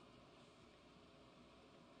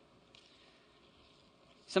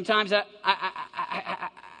 Sometimes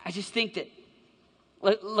I just think that,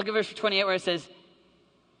 look at verse 28 where it says,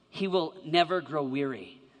 He will never grow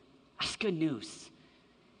weary. That's good news.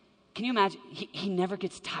 Can you imagine? He never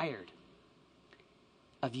gets tired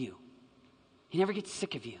of you. He never gets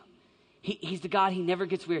sick of you. He's the God, He never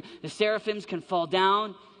gets weary. The seraphims can fall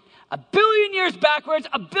down 1 billion years backwards,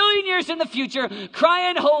 1 billion years in the future,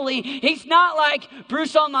 crying holy. He's not like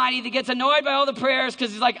Bruce Almighty that gets annoyed by all the prayers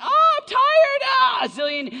because he's like, I'm tired, a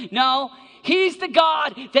zillion. No, He's the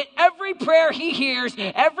God that every prayer He hears,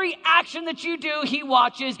 every action that you do, He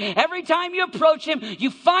watches. Every time you approach Him, you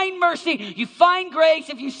find mercy, you find grace.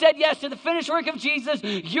 If you said yes to the finished work of Jesus,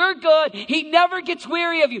 you're good. He never gets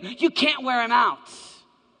weary of you. You can't wear Him out.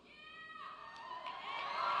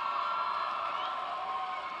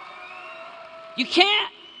 You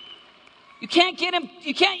can't get Him,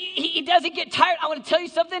 he doesn't get tired. I want to tell you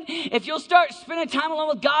something. If you'll start spending time alone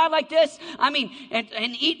with God like this, and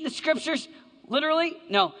eating the scriptures, literally,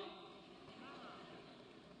 no.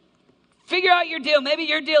 Figure out your deal. Maybe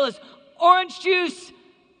your deal is orange juice,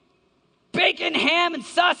 bacon, ham, and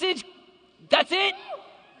sausage. That's it.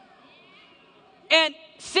 And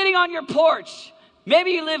sitting on your porch.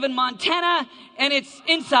 Maybe you live in Montana and it's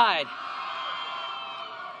inside.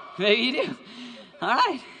 Maybe you do. All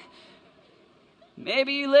right.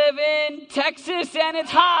 Maybe you live in Texas and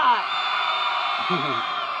it's hot.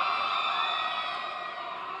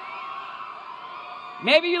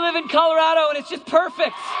 Maybe you live in Colorado and it's just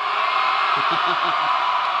perfect.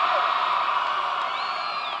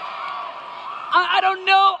 I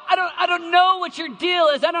don't know what your deal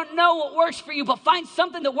is. I don't know what works for you, but find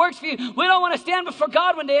something that works for you. We don't want to stand before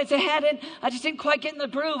God one day and say, hey, I just didn't quite get in the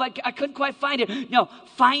groove. I couldn't quite find it. No,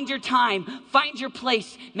 find your time. Find your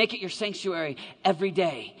place. Make it your sanctuary every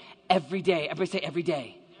day. Every day. Everybody say every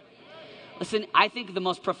day. Listen, I think the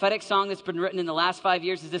most prophetic song that's been written in the last 5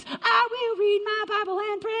 years is this: I will read my Bible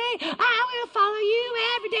and pray. I will follow you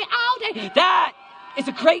every day, all day. That is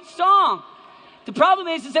a great song. The problem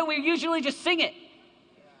is that we usually just sing it.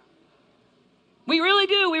 We really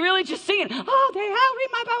do. We really just sing it. All day, I'll read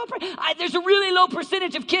my Bible and pray. There's a really low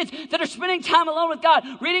percentage of kids that are spending time alone with God,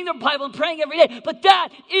 reading their Bible and praying every day. But that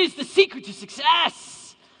is the secret to success.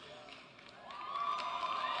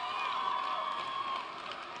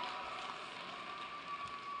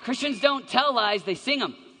 Christians don't tell lies, they sing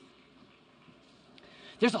them.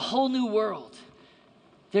 There's a whole new world.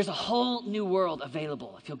 There's a whole new world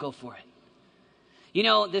available if you'll go for it. You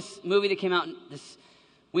know, this movie that came out,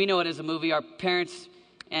 we know it as a movie. Our parents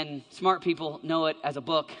and smart people know it as a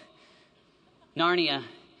book, Narnia.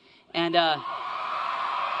 And,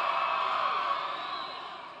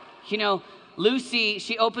 you know, Lucy,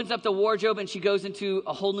 she opens up the wardrobe and she goes into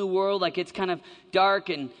a whole new world. Like, it's kind of dark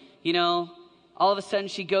and, you know, all of a sudden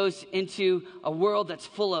she goes into a world that's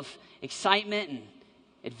full of excitement and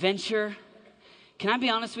adventure. Can I be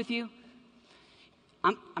honest with you?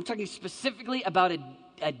 I'm talking specifically about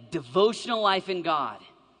a devotional life in God.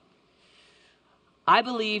 I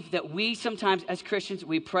believe that we sometimes as Christians,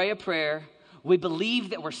 we pray a prayer. We believe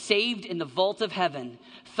that we're saved in the vault of heaven.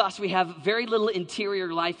 Thus, we have very little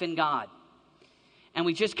interior life in God. And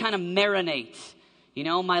we just kind of marinate. You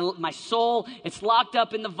know, my soul, it's locked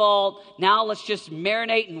up in the vault. Now let's just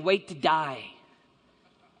marinate and wait to die.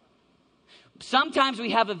 Sometimes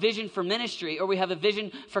we have a vision for ministry, or we have a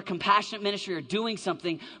vision for compassionate ministry or doing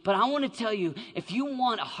something. But I want to tell you, if you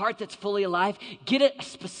want a heart that's fully alive, get a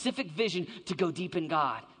specific vision to go deep in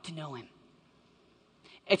God, to know Him.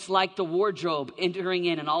 It's like the wardrobe entering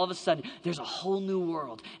in, and all of a sudden, there's a whole new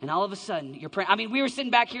world. And all of a sudden, you're praying. I mean, we were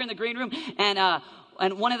sitting back here in the green room, and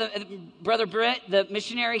one of Brother Britt, the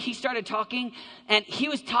missionary, he started talking, and he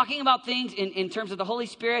was talking about things in terms of the Holy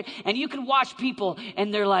Spirit, and you can watch people,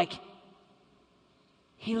 and they're like,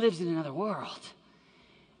 he lives in another world.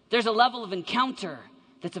 There's a level of encounter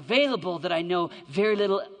that's available that I know very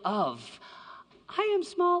little of. I am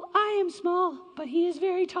small, but he is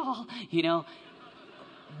very tall, you know.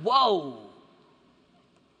 Whoa.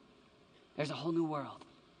 There's a whole new world.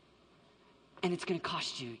 And it's going to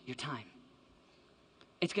cost you your time.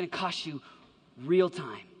 It's going to cost you real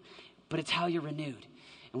time, but it's how you're renewed.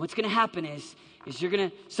 And what's going to happen is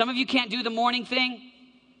some of you can't do the morning thing,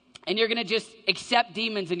 and you're going to just accept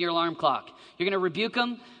demons in your alarm clock. You're going to rebuke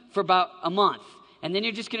them for about a month. And then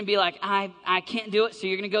you're just going to be like, I can't do it. So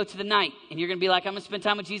you're going to go to the night, and you're going to be like, I'm going to spend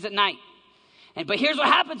time with Jesus at night. But here's what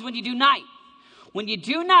happens when you do night. When you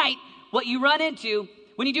do night, what you run into,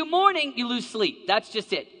 when you do morning, you lose sleep. That's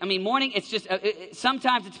just it. I mean, morning, it's just,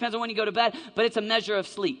 sometimes it depends on when you go to bed, but it's a measure of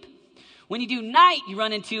sleep. When you do night, you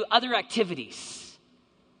run into other activities.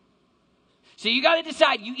 So you got to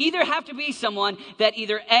decide. You either have to be someone that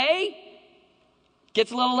either A,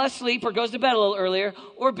 gets a little less sleep or goes to bed a little earlier,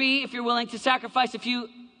 or B, if you're willing to sacrifice a few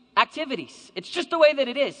activities. It's just the way that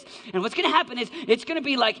it is. And what's going to happen is it's going to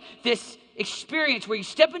be like this experience where you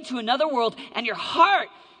step into another world, and your heart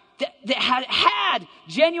that had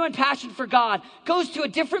genuine passion for God goes to a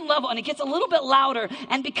different level, and it gets a little bit louder.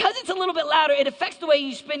 And because it's a little bit louder, it affects the way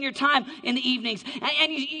you spend your time in the evenings.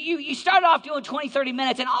 And you start off doing 20, 30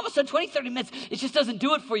 minutes, and all of a sudden 20, 30 minutes, it just doesn't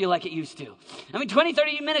do it for you like it used to. I mean, 20,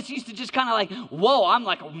 30 minutes used to just kind of like, whoa, I'm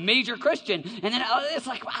like a major Christian. And then it's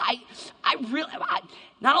like,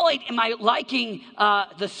 not only am I liking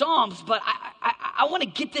the Psalms, but I want to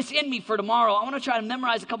get this in me for tomorrow. I want to try to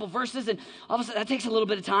memorize a couple verses, and all of a sudden that takes a little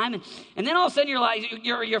bit of time. And then all of a sudden you're like,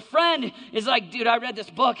 your friend is like, dude, I read this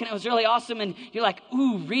book and it was really awesome. And you're like,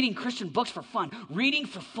 ooh, reading Christian books for fun. Reading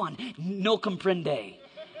for fun. No comprende.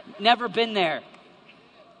 Never been there.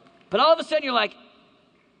 But all of a sudden you're like,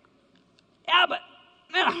 yeah, but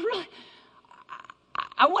man,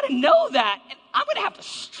 I want to know that. And I'm going to have to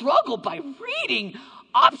struggle by reading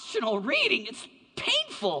optional reading. It's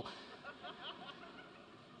painful.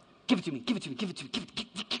 Give it to me. Give it to me. Give it to me.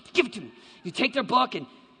 Give it to me. You take their book, and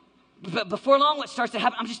but before long, what starts to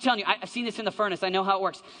happen, I'm just telling you, I've seen this in the furnace. I know how it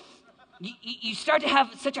works. You start to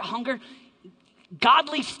have such a hunger.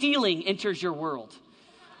 Godly stealing enters your world.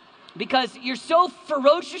 Because you're so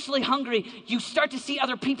ferociously hungry, you start to see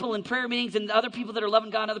other people in prayer meetings and other people that are loving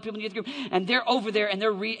God and other people in the youth group, and they're over there, and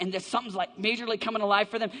and there's something's like majorly coming alive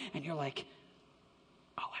for them, and you're like,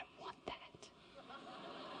 oh, I want that.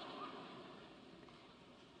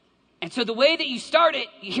 And so the way that you start it,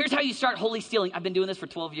 here's how you start holy stealing. I've been doing this for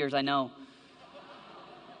 12 years, I know.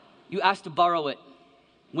 You ask to borrow it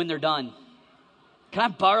when they're done. Can I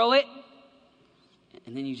borrow it?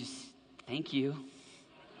 And then you just, thank you.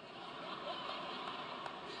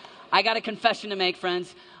 I got a confession to make,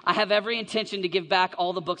 friends. I have every intention to give back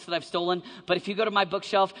all the books that I've stolen. But if you go to my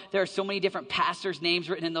bookshelf, there are so many different pastors' names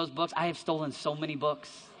written in those books. I have stolen so many books.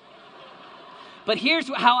 But here's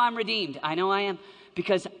how I'm redeemed. I know I am.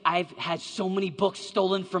 Because I've had so many books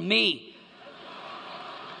stolen from me.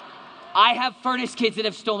 I have furnace kids that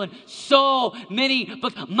have stolen so many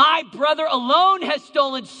books. My brother alone has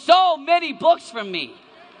stolen so many books from me.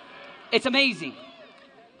 It's amazing.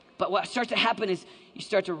 But what starts to happen is you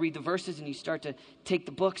start to read the verses and you start to take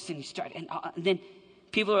the books and and then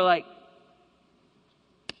people are like,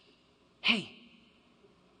 hey,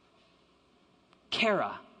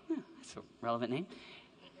 Kara. That's a relevant name.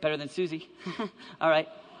 Better than Susie. All right.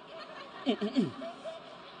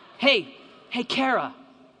 Hey, Kara.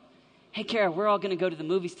 Hey, Kara, we're all going to go to the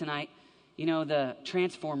movies tonight. You know, the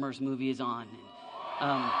Transformers movie is on.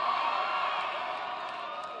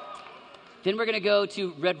 Then we're going to go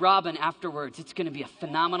to Red Robin afterwards. It's going to be a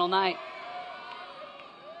phenomenal night.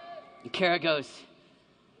 And Kara goes,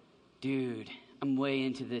 dude, I'm way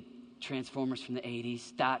into the Transformers from the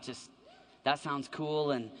 80s. That sounds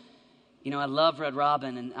cool. And, you know, I love Red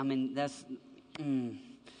Robin. And, I mean,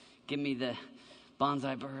 give me the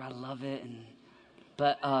bonsai bird. I love it.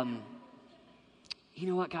 But you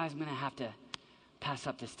know what, guys? I'm going to have to pass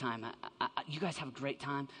up this time. You guys have a great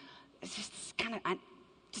time. It's just kind of...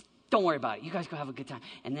 Just don't worry about it. You guys go have a good time.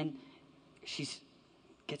 And then she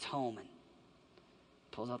gets home and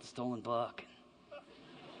pulls out the stolen book. And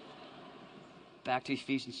back to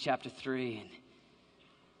Ephesians chapter 3. And,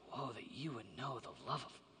 whoa, that you would know the love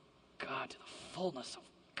of God to the fullness of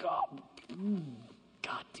God.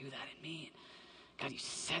 God, do that in me. God, you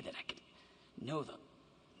said that I could know the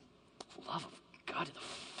love of God to the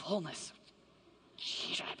fullness.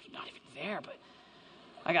 Jeez, I'm not even there, but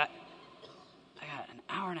I got an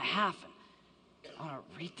hour and a half, and I want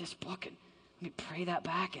to read this book, and let me pray that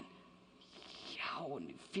back, and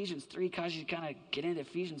when Ephesians 3 causes you to kind of get into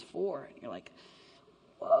Ephesians 4, and you're like,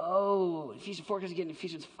 whoa, Ephesians 4 causes you to get into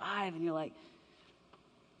Ephesians 5, and you're like,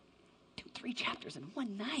 dude, 3 chapters in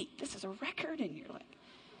one night, this is a record, and you're like,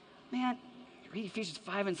 man, you read Ephesians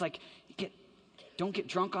 5, and it's like, don't get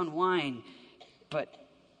drunk on wine, but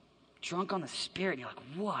drunk on the Spirit, and you're like,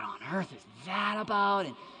 what on earth is that about?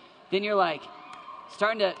 And then you're like,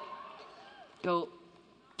 starting to go,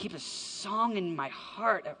 keep a song in my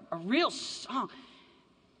heart, a real song.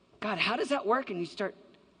 God, how does that work? And you start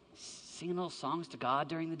singing little songs to God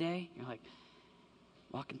during the day. You're like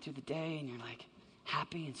walking through the day and you're like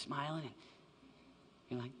happy and smiling.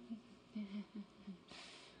 And you're like,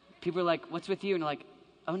 people are like, what's with you? And you're like,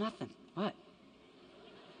 oh, nothing. What?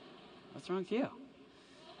 What's wrong with you?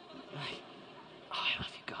 Like, oh, I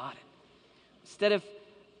love you, God. Instead of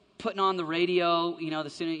putting on the radio, you know,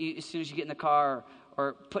 as soon as you get in the car,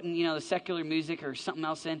 or putting, you know, the secular music or something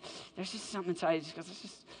else in, there's just something inside. Just goes, let's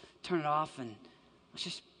just turn it off and let's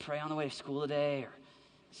just pray on the way to school today.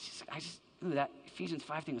 Or that Ephesians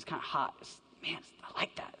 5 thing was kind of hot. Man, I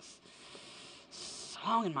like that. It's a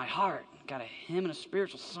song in my heart. Got a hymn and a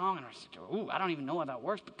spiritual song, and I was like, ooh, I don't even know how that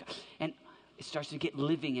works. And it starts to get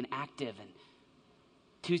living and active. And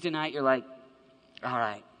Tuesday night, you're like, all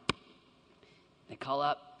right. They call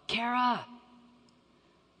up, Kara,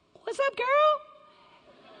 what's up, girl?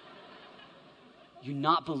 You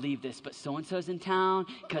not believe this, but so-and-so's in town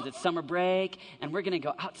because it's summer break, and we're going to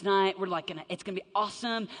go out tonight. We're like, it's going to be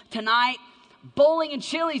awesome. Tonight, bowling and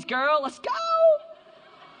Chili's, girl. Let's go.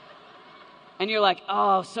 And you're like,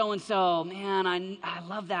 oh, so-and-so, man, I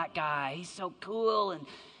love that guy. He's so cool. And,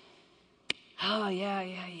 oh, yeah.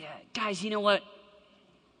 Guys, you know what?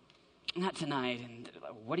 Not tonight. And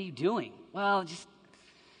what are you doing? Well,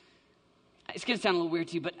 it's going to sound a little weird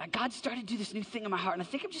to you, but God started to do this new thing in my heart, and I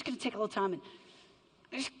think I'm just going to take a little time and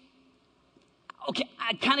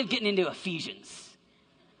I'm kind of getting into Ephesians.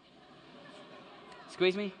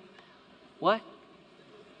 Squeeze me? What?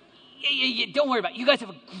 Yeah, don't worry about it. You guys have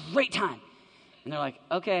a great time. And they're like,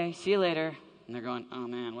 okay, see you later. And they're going, oh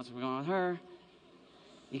man, what's going on with her?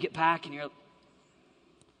 You get back and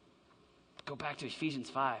go back to Ephesians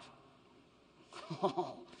 5.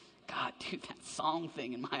 Oh, God, dude, that song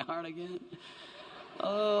thing in my heart again.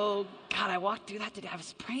 Oh, God, I walked through that today. I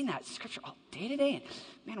was praying that scripture all day today. And,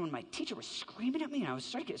 man, when my teacher was screaming at me and I was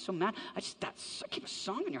starting to get so mad, keep a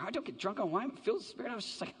song in your heart. Don't get drunk on wine, but feel the Spirit. I was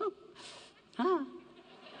just like, oh, huh.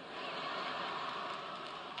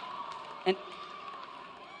 And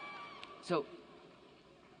so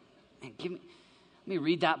man, let me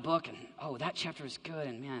read that book, and oh, that chapter is good,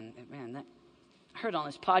 and man, I heard on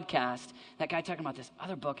this podcast that guy talking about this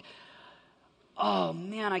other book. Oh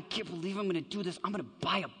man, I can't believe I'm going to do this. I'm going to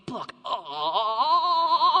buy a book. Oh.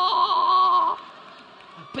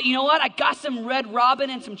 But you know what? I got some Red Robin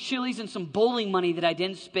and some Chili's and some bowling money that I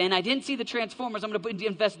didn't spend. I didn't see the Transformers. I'm going to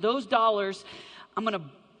invest those dollars. I'm going to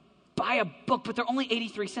buy a book, but they're only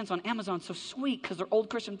 83 cents on Amazon. So sweet, because they're old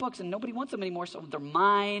Christian books and nobody wants them anymore, so they're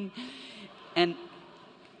mine. And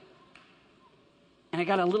I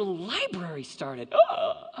got a little library started.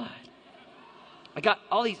 Oh. I got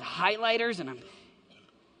all these highlighters, and my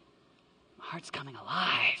heart's coming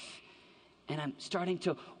alive. And I'm starting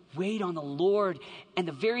to wait on the Lord, and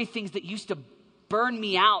the very things that used to burn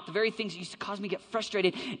me out, the very things that used to cause me to get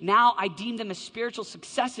frustrated, now I deem them as spiritual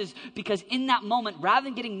successes, because in that moment, rather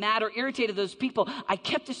than getting mad or irritated at those people, I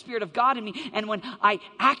kept the Spirit of God in me. And when I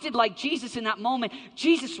acted like Jesus in that moment,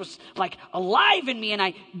 Jesus was like alive in me, and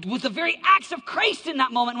I was the very acts of Christ in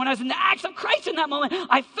that moment. When I was in the acts of Christ in that moment,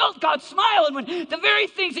 I felt God smile. And when the very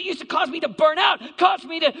things that used to cause me to burn out caused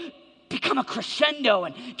me to become a crescendo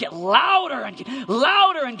and get louder and get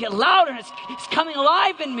louder and get louder, and it's coming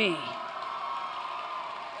alive in me.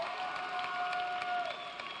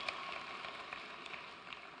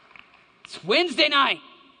 It's Wednesday night,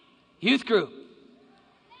 youth group.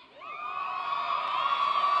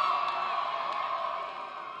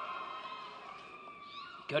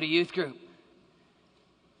 Go to youth group.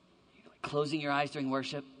 You're like closing your eyes during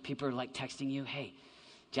worship. People are like texting you, hey,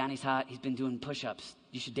 Johnny's hot. He's been doing push-ups.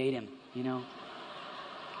 You should date him, you know?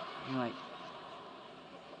 You're like,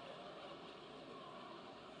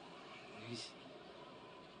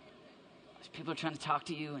 people are trying to talk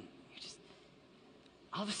to you, and you're just,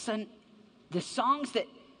 all of a sudden, the songs that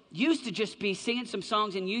used to just be singing some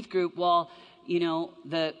songs in youth group while, you know,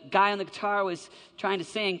 the guy on the guitar was trying to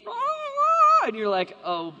sing, and you're like,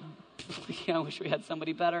 oh, I wish we had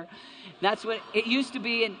somebody better. That's what it used to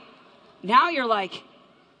be. And now you're like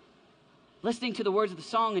listening to the words of the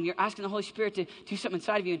song, and you're asking the Holy Spirit to do something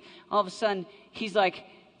inside of you. And all of a sudden, he's like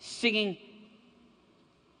singing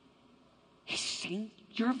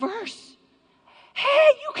your verse. Hey,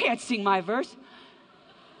 you can't sing my verse.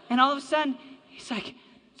 And all of a sudden, he's like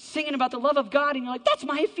singing about the love of God. And you're like, that's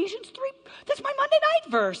my Ephesians 3. That's my Monday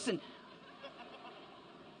night verse. And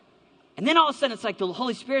then all of a sudden, it's like the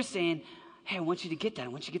Holy Spirit saying, hey, I want you to get that. I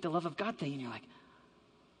want you to get the love of God thing. And you're like,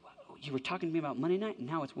 you were talking to me about Monday night, and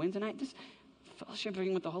now it's Wednesday night? This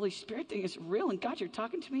fellowshipping with the Holy Spirit thing is real. And God, you're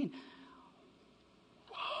talking to me.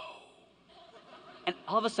 And And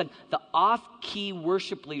all of a sudden, the off-key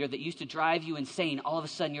worship leader that used to drive you insane, all of a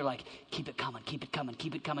sudden you're like, keep it coming, keep it coming,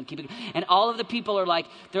 keep it coming, keep it coming. And all of the people are like,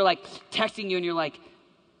 they're like texting you, and you're like,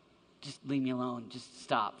 just leave me alone, just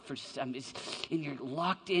stop. And you're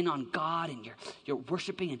locked in on God, and you're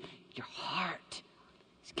worshiping, and your heart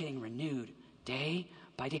is getting renewed day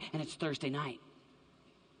by day. And it's Thursday night.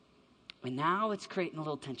 And now it's creating a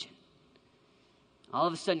little tension. All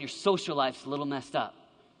of a sudden, your social life's a little messed up.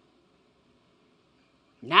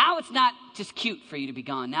 Now it's not just cute for you to be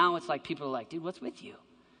gone. Now it's like people are like, dude, what's with you?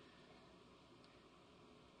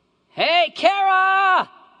 Hey, Kara!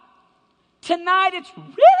 Tonight it's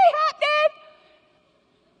really happening!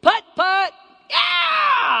 Putt-putt!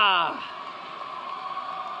 Yeah!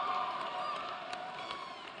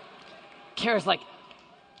 Kara's like,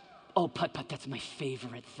 oh, putt-putt, that's my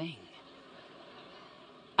favorite thing.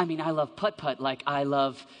 I mean, I love putt-putt like I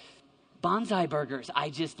love bonsai burgers.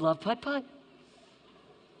 I just love putt-putt.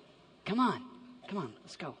 Come on,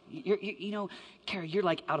 let's go. You know, Kara, you're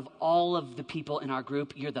like, out of all of the people in our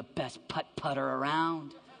group, you're the best putt-putter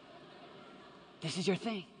around. This is your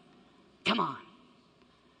thing. Come on.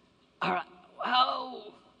 All right.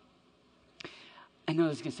 Whoa. I know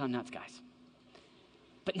this is going to sound nuts, guys.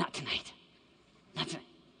 But not tonight. Not tonight.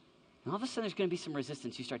 And all of a sudden, there's going to be some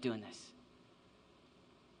resistance. You start doing this.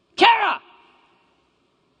 Kara!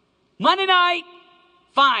 Monday night,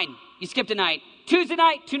 fine. You skipped a night. Tuesday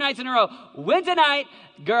night, 2 nights in a row. Wednesday night,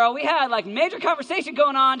 girl, we had like major conversation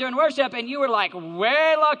going on during worship, and you were like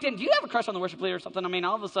way locked in. Do you have a crush on the worship leader or something? I mean,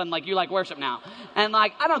 all of a sudden, like, you like worship now. And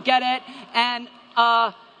like, I don't get it. And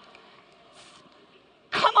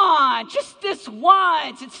come on, just this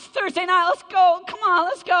once. It's Thursday night. Let's go. Come on,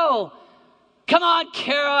 let's go. Come on,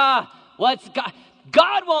 Kara. What's God?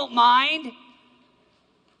 God won't mind.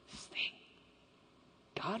 This thing.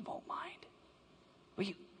 God won't mind. Well,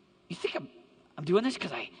 you think I'm doing this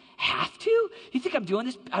because I have to? You think I'm doing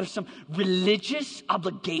this out of some religious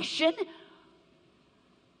obligation?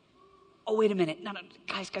 Oh, wait a minute. No,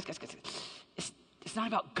 guys. It's not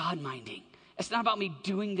about God minding. It's not about me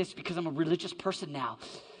doing this because I'm a religious person now.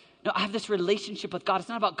 No, I have this relationship with God. It's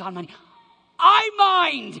not about God minding. I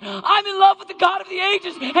mind. I'm in love with the God of the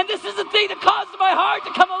ages. And this is the thing that caused my heart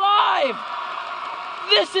to come alive.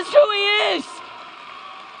 This is who he is.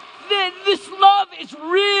 This love is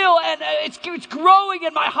real, and it's growing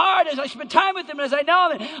in my heart as I spend time with him, and as I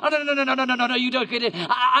know him. Oh, no, you don't get it.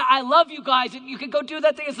 I love you guys, and you can go do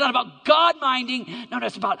that thing. It's not about God minding. No,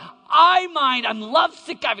 it's about I mind. I'm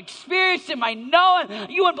lovesick. I've experienced him. I know him.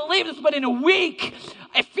 You wouldn't believe this, but in a week,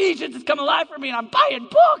 Ephesians has come alive for me, and I'm buying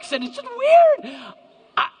books, and it's just weird.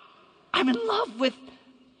 I'm in love with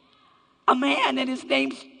a man, and his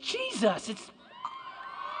name's Jesus. It's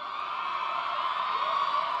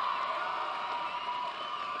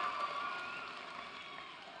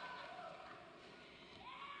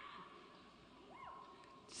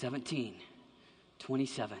 $17,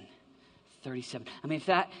 $27, $37. I mean,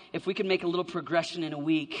 if we could make a little progression in a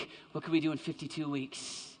week, what could we do in 52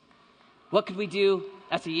 weeks? What could we do?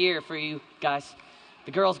 That's a year for you guys.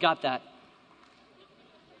 The girls got that.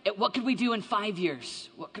 What could we do in 5 years?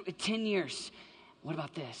 10 years? What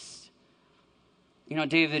about this? You know,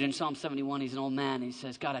 David in Psalm 71, he's an old man. He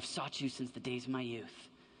says, God, I've sought you since the days of my youth.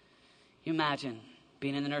 You imagine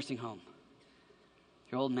being in the nursing home.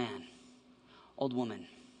 You're an old man, old woman.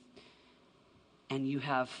 And you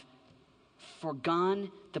have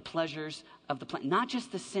foregone the pleasures of the planet, not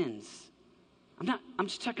just the sins. I'm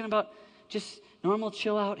just talking about just normal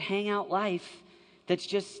chill out, hang out life. That's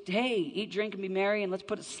just, hey, eat, drink, and be merry, and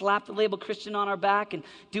let's slap the label Christian on our back and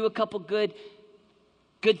do a couple good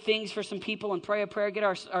things for some people and pray a prayer, get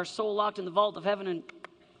our soul locked in the vault of heaven.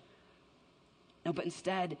 But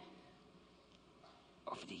instead,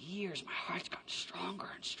 over the years, my heart's gotten stronger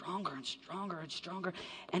and stronger and stronger and stronger.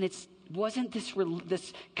 And it wasn't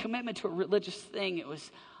this commitment to a religious thing. It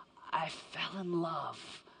was, I fell in love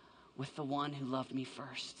with the one who loved me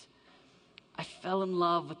first. I fell in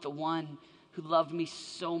love with the one who loved me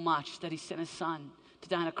so much that he sent his son to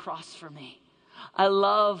die on a cross for me. I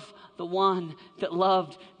love the one that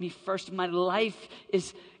loved me first. My life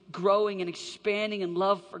is growing and expanding in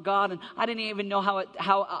love for God, and I didn't even know how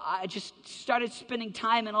I just started spending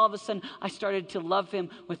time, and all of a sudden I started to love him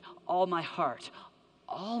with all my heart,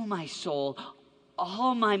 all my soul,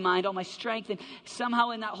 all my mind, all my strength. And somehow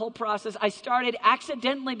in that whole process, I started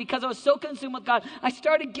accidentally, because I was so consumed with God, I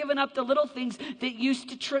started giving up the little things that used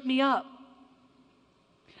to trip me up.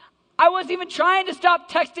 I wasn't even trying to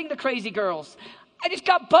stop texting the crazy girls. I just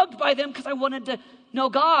got bugged by them because I wanted to know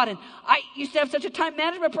God. And I used to have such a time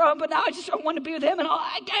management problem, but now I just want to be with him. And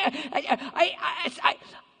I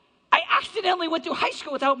accidentally went through high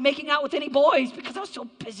school without making out with any boys because I was so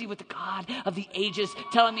busy with the God of the ages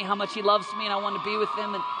telling me how much he loves me and I want to be with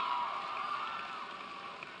him. And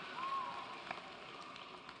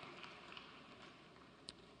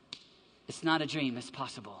it's not a dream. It's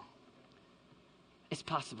possible. It's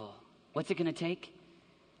possible. What's it going to take?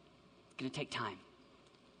 It's going to take time.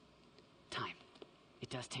 Time. It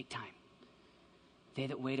does take time. They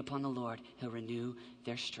that wait upon the Lord, he'll renew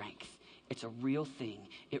their strength. It's a real thing.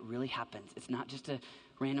 It really happens. It's not just a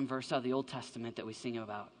random verse out of the Old Testament that we sing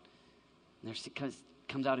about.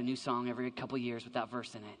 Comes out a new song every couple years with that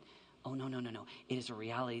verse in it. Oh, no. It is a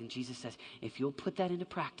reality. And Jesus says, if you'll put that into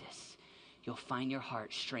practice, you'll find your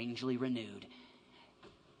heart strangely renewed.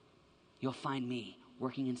 You'll find me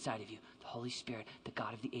working inside of you, the Holy Spirit, the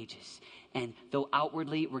God of the ages. And though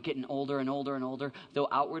outwardly we're getting older and older and older, though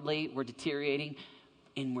outwardly we're deteriorating,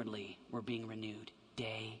 inwardly we're being renewed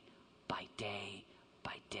day by day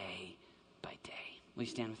by day by day. Will you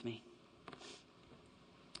stand with me?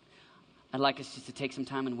 I'd like us just to take some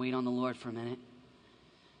time and wait on the Lord for a minute.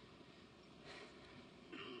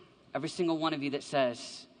 Every single one of you that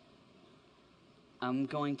says, I'm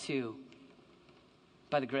going to,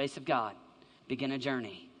 by the grace of God, begin a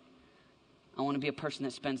journey. I want to be a person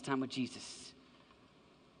that spends time with Jesus.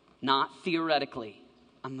 Not theoretically.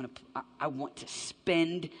 I want to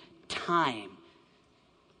spend time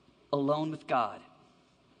alone with God.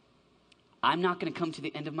 I'm not going to come to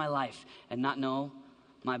the end of my life and not know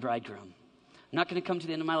my bridegroom. I'm not going to come to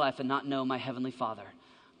the end of my life and not know my heavenly Father.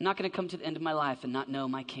 I'm not going to come to the end of my life and not know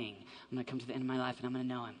my King. I'm going to come to the end of my life and I'm going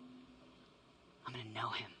to know him. I'm going to know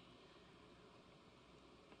him.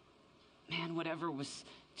 Man, whatever was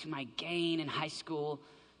to my gain in high school,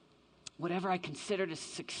 whatever I considered a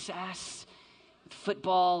success with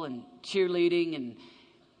football and cheerleading and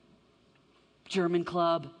German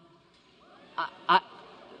club.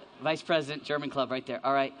 Vice President, German club right there.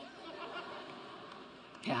 All right.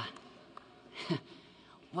 Yeah.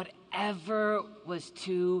 Whatever was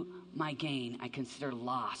to my gain, I consider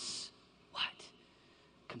loss. What?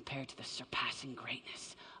 Compared to the surpassing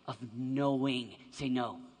greatness of knowing. Say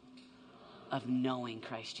no. of knowing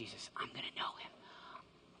Christ Jesus. I'm going to know him.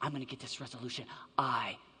 I'm going to get this resolution.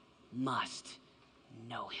 I must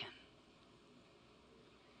know him.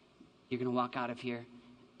 You're going to walk out of here.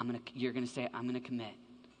 You're going to say, I'm going to commit.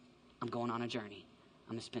 I'm going on a journey.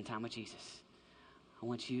 I'm going to spend time with Jesus. I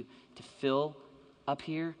want you to fill up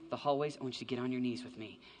here, the hallways. I want you to get on your knees with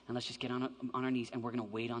me. And let's just get on our knees, and we're going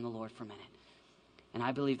to wait on the Lord for a minute. And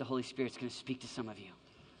I believe the Holy Spirit's going to speak to some of you.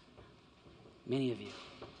 Many of you.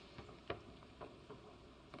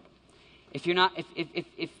 If you're not,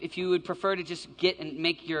 if you would prefer to just get and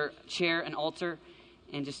make your chair an altar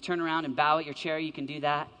and just turn around and bow at your chair, you can do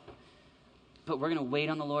that. But we're going to wait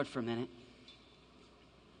on the Lord for a minute.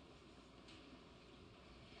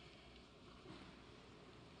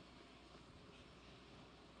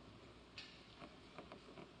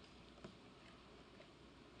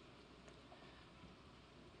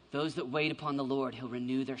 Those that wait upon the Lord, he'll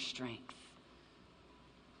renew their strength.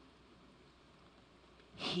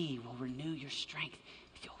 He will renew your strength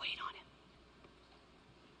if you'll wait on him.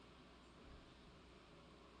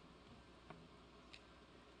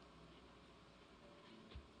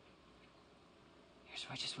 Here's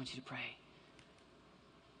what I just want you to pray.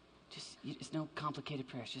 It's no complicated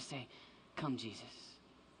prayers. Just say, come, Jesus.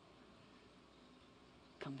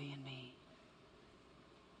 Come be in me.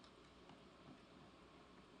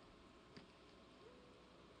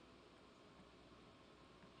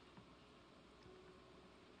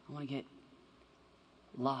 I want to get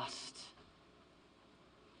lost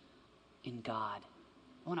in God.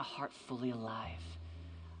 I want a heart fully alive.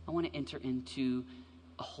 I want to enter into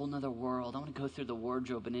a whole nother world. I want to go through the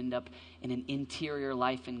wardrobe and end up in an interior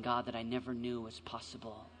life in God that I never knew was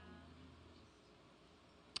possible.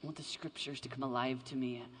 I want the scriptures to come alive to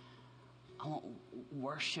me. I want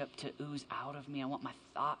worship to ooze out of me. I want my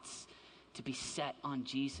thoughts to be set on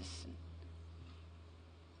Jesus.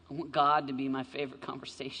 I want God to be my favorite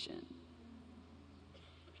conversation.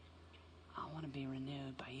 I want to be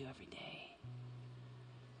renewed by you every day.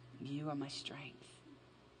 You are my strength.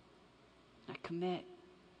 I commit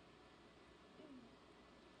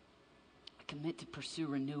to pursue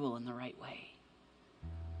renewal in the right way.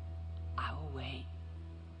 I will wait.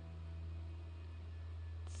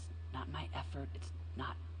 It's not my effort. It's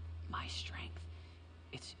not my strength.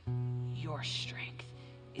 It's your strength.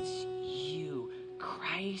 It's you.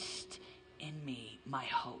 Christ in me, my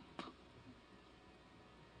hope.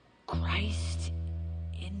 Christ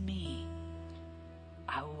in me.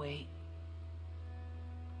 I will wait.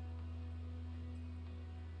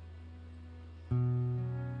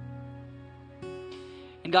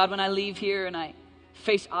 And God, when I leave here and I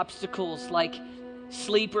face obstacles like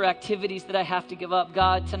sleep or activities that I have to give up,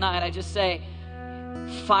 God, tonight I just say,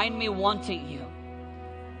 find me wanting you.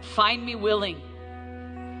 Find me willing.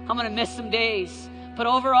 I'm going to miss some days. But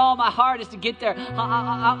overall, my heart is to get there.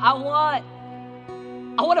 I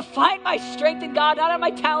want to find my strength in God, not in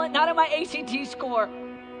my talent, not in my ACT score.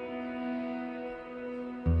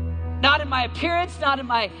 Not in my appearance, not in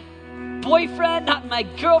my boyfriend, not in my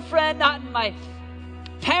girlfriend, not in my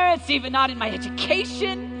parents, even not in my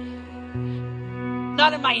education,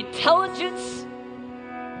 not in my intelligence,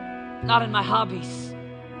 not in my hobbies.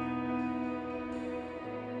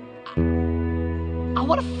 I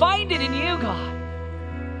want to find it in you, God.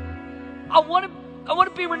 I want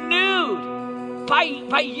to be renewed by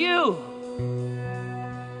you.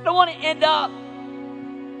 I don't want to end up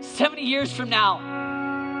 70 years from now,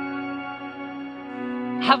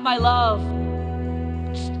 have my love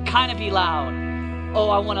just kind of be loud. Oh,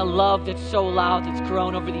 I want a love that's so loud that's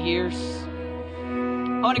grown over the years.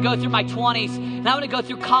 I want to go through my 20s, and I want to go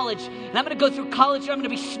through college, and I'm going to go through college, and I'm going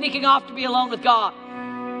to be sneaking off to be alone with God.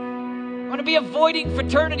 I'm going to be avoiding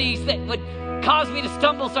fraternities that would cause me to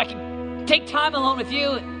stumble so I can take time alone with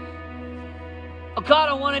you. Oh God,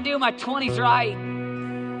 I want to do my 20s right.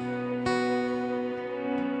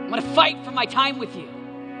 I'm going to fight for my time with you.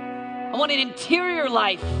 I want an interior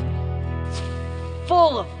life that's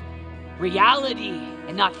full of reality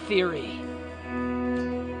and not theory.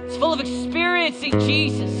 It's full of experiencing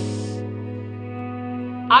Jesus.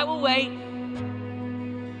 I will wait.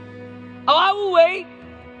 Oh, I will wait.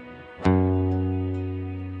 I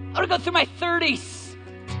want to go through my 30s.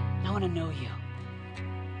 I want to know you.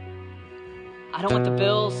 I don't want the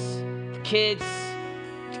bills, the kids,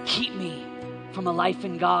 to keep me from a life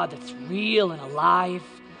in God that's real and alive.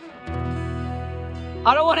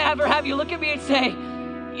 I don't want to ever have you look at me and say,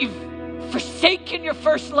 you've forsaken your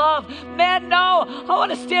first love. Man, no. I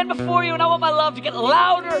want to stand before you and I want my love to get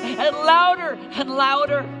louder and louder and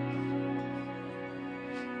louder.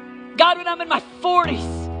 God, when I'm in my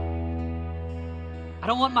 40s, I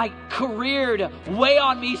don't want my career to weigh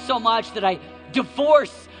on me so much that I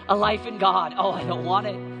divorce a life in God. Oh, I don't want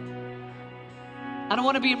it. I don't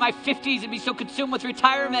want to be in my 50s and be so consumed with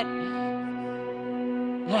retirement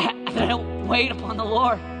that I don't wait upon the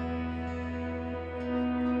Lord.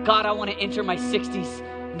 God, I want to enter my 60s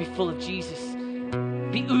and be full of Jesus.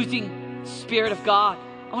 Be oozing Spirit of God.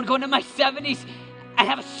 I want to go into my 70s and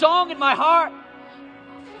have a song in my heart.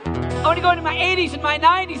 I want to go into my 80s and my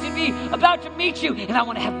 90s and be about to meet you. And I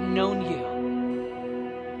want to have known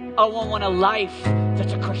you. I want a life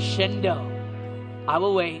that's a crescendo. I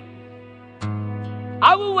will wait.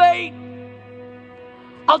 I will wait.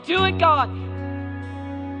 I'll do it, God.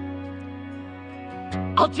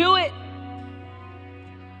 I'll do it.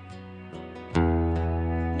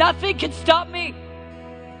 Nothing can stop me.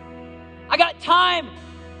 I got time.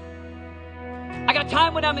 I got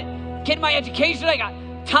time when I'm getting my education. I got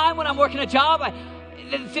time when I'm working a job.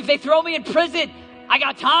 If they throw me in prison, I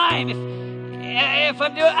got time. If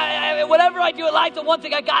I'm doing whatever I do in life, the one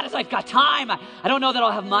thing I got is I've got time. I don't know that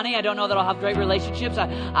I'll have money. I don't know that I'll have great relationships.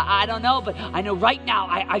 I don't know, but I know right now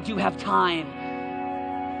I do have time.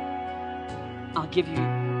 I'll give you,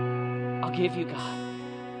 God.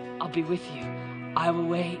 I'll be with you. I will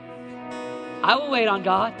wait. I will wait on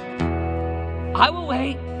God. I will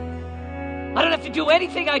wait. I don't have to do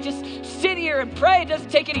anything. I just sit here and pray. It doesn't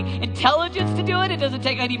take any intelligence to do it. It doesn't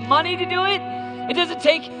take any money to do it. It doesn't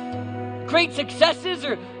take great successes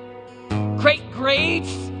or great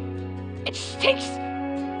grades. It just takes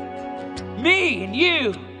me and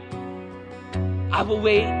you. I will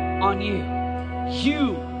wait on you.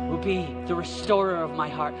 You will be the restorer of my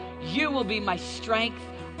heart. You will be my strength.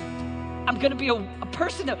 I'm going to be a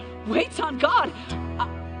person that waits on God.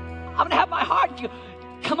 I'm going to have my heart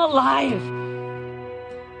come alive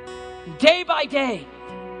day by day,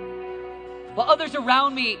 while others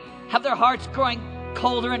around me have their hearts growing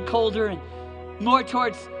colder and colder and more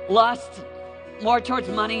towards lust, more towards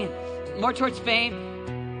money, and more towards fame.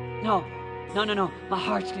 No. My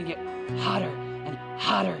heart's going to get hotter and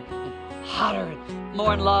hotter and hotter and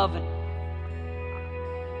more in love. And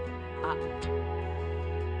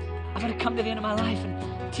I'm going to come to the end of my life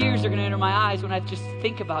and tears are going to enter my eyes when I just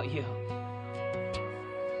think about you.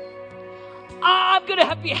 I'm going to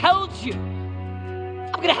have beheld you.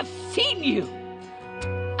 I'm going to have seen you.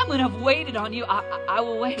 I'm going to have waited on you. I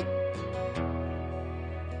will wait.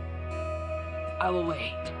 I will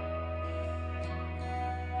wait.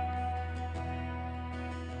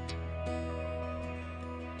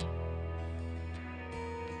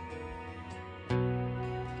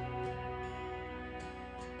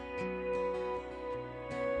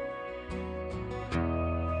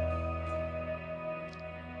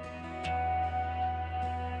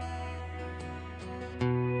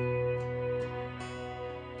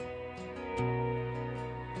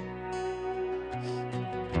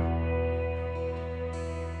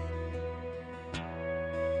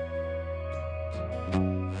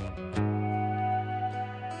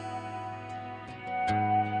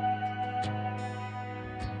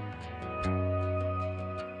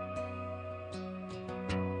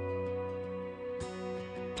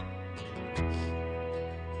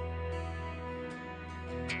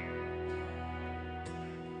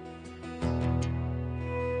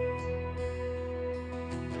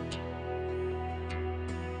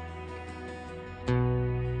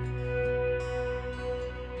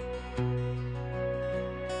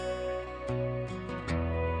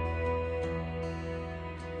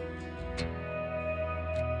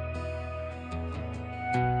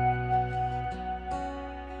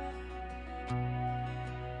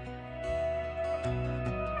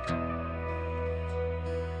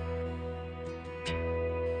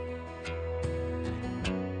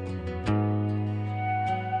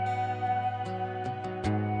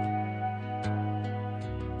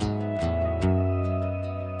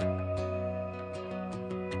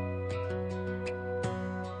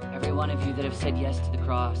 One of you that have said yes to the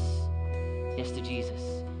cross, yes to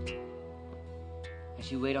Jesus.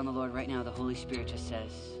 As you wait on the Lord right now, the Holy Spirit just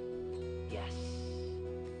says, yes.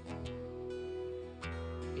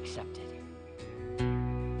 Accepted.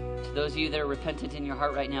 To those of you that are repentant in your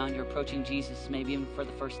heart right now and you're approaching Jesus, maybe even for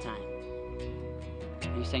the first time,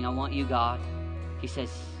 and you're saying, I want you, God. He says,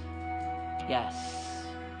 yes.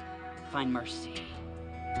 Find mercy.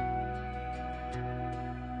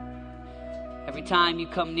 Every time you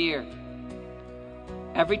come near,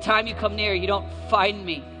 you don't find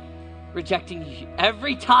me rejecting you.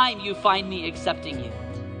 Every time you find me accepting you.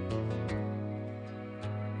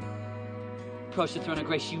 Approach the throne of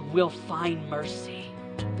grace, you will find mercy.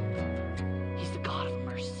 He's the God of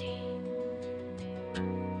mercy.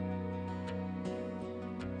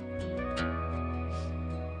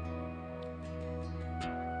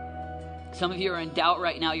 Some of you are in doubt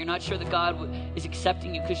right now. You're not sure that God is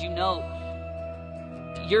accepting you because you know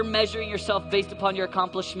you're measuring yourself based upon your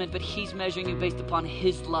accomplishment, but He's measuring you based upon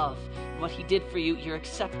His love. And what He did for you, you're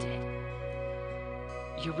accepted.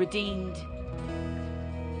 You're redeemed.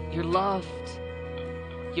 You're loved.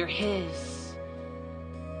 You're His.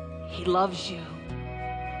 He loves you.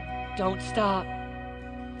 Don't stop.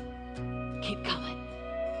 Keep coming.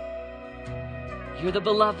 You're the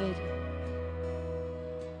beloved.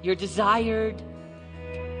 You're desired.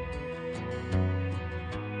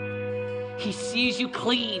 He sees you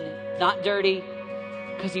clean, not dirty,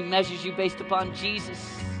 because He measures you based upon Jesus.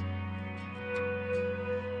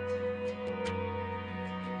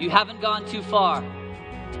 You haven't gone too far.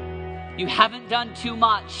 You haven't done too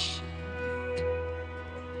much.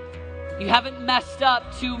 You haven't messed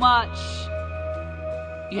up too much.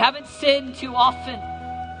 You haven't sinned too often.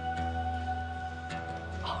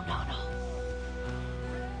 Oh, no.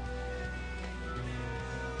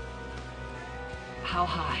 How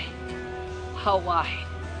high, how wide,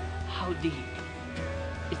 how deep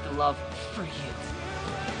is the love for you?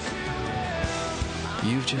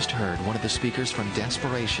 You've just heard one of the speakers from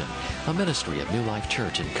Desperation, a ministry of New Life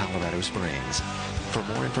Church in Colorado Springs. For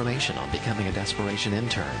more information on becoming a Desperation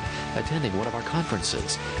intern, attending one of our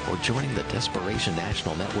conferences, or joining the Desperation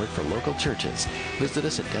National Network for local churches, visit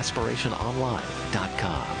us at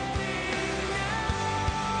desperationonline.com.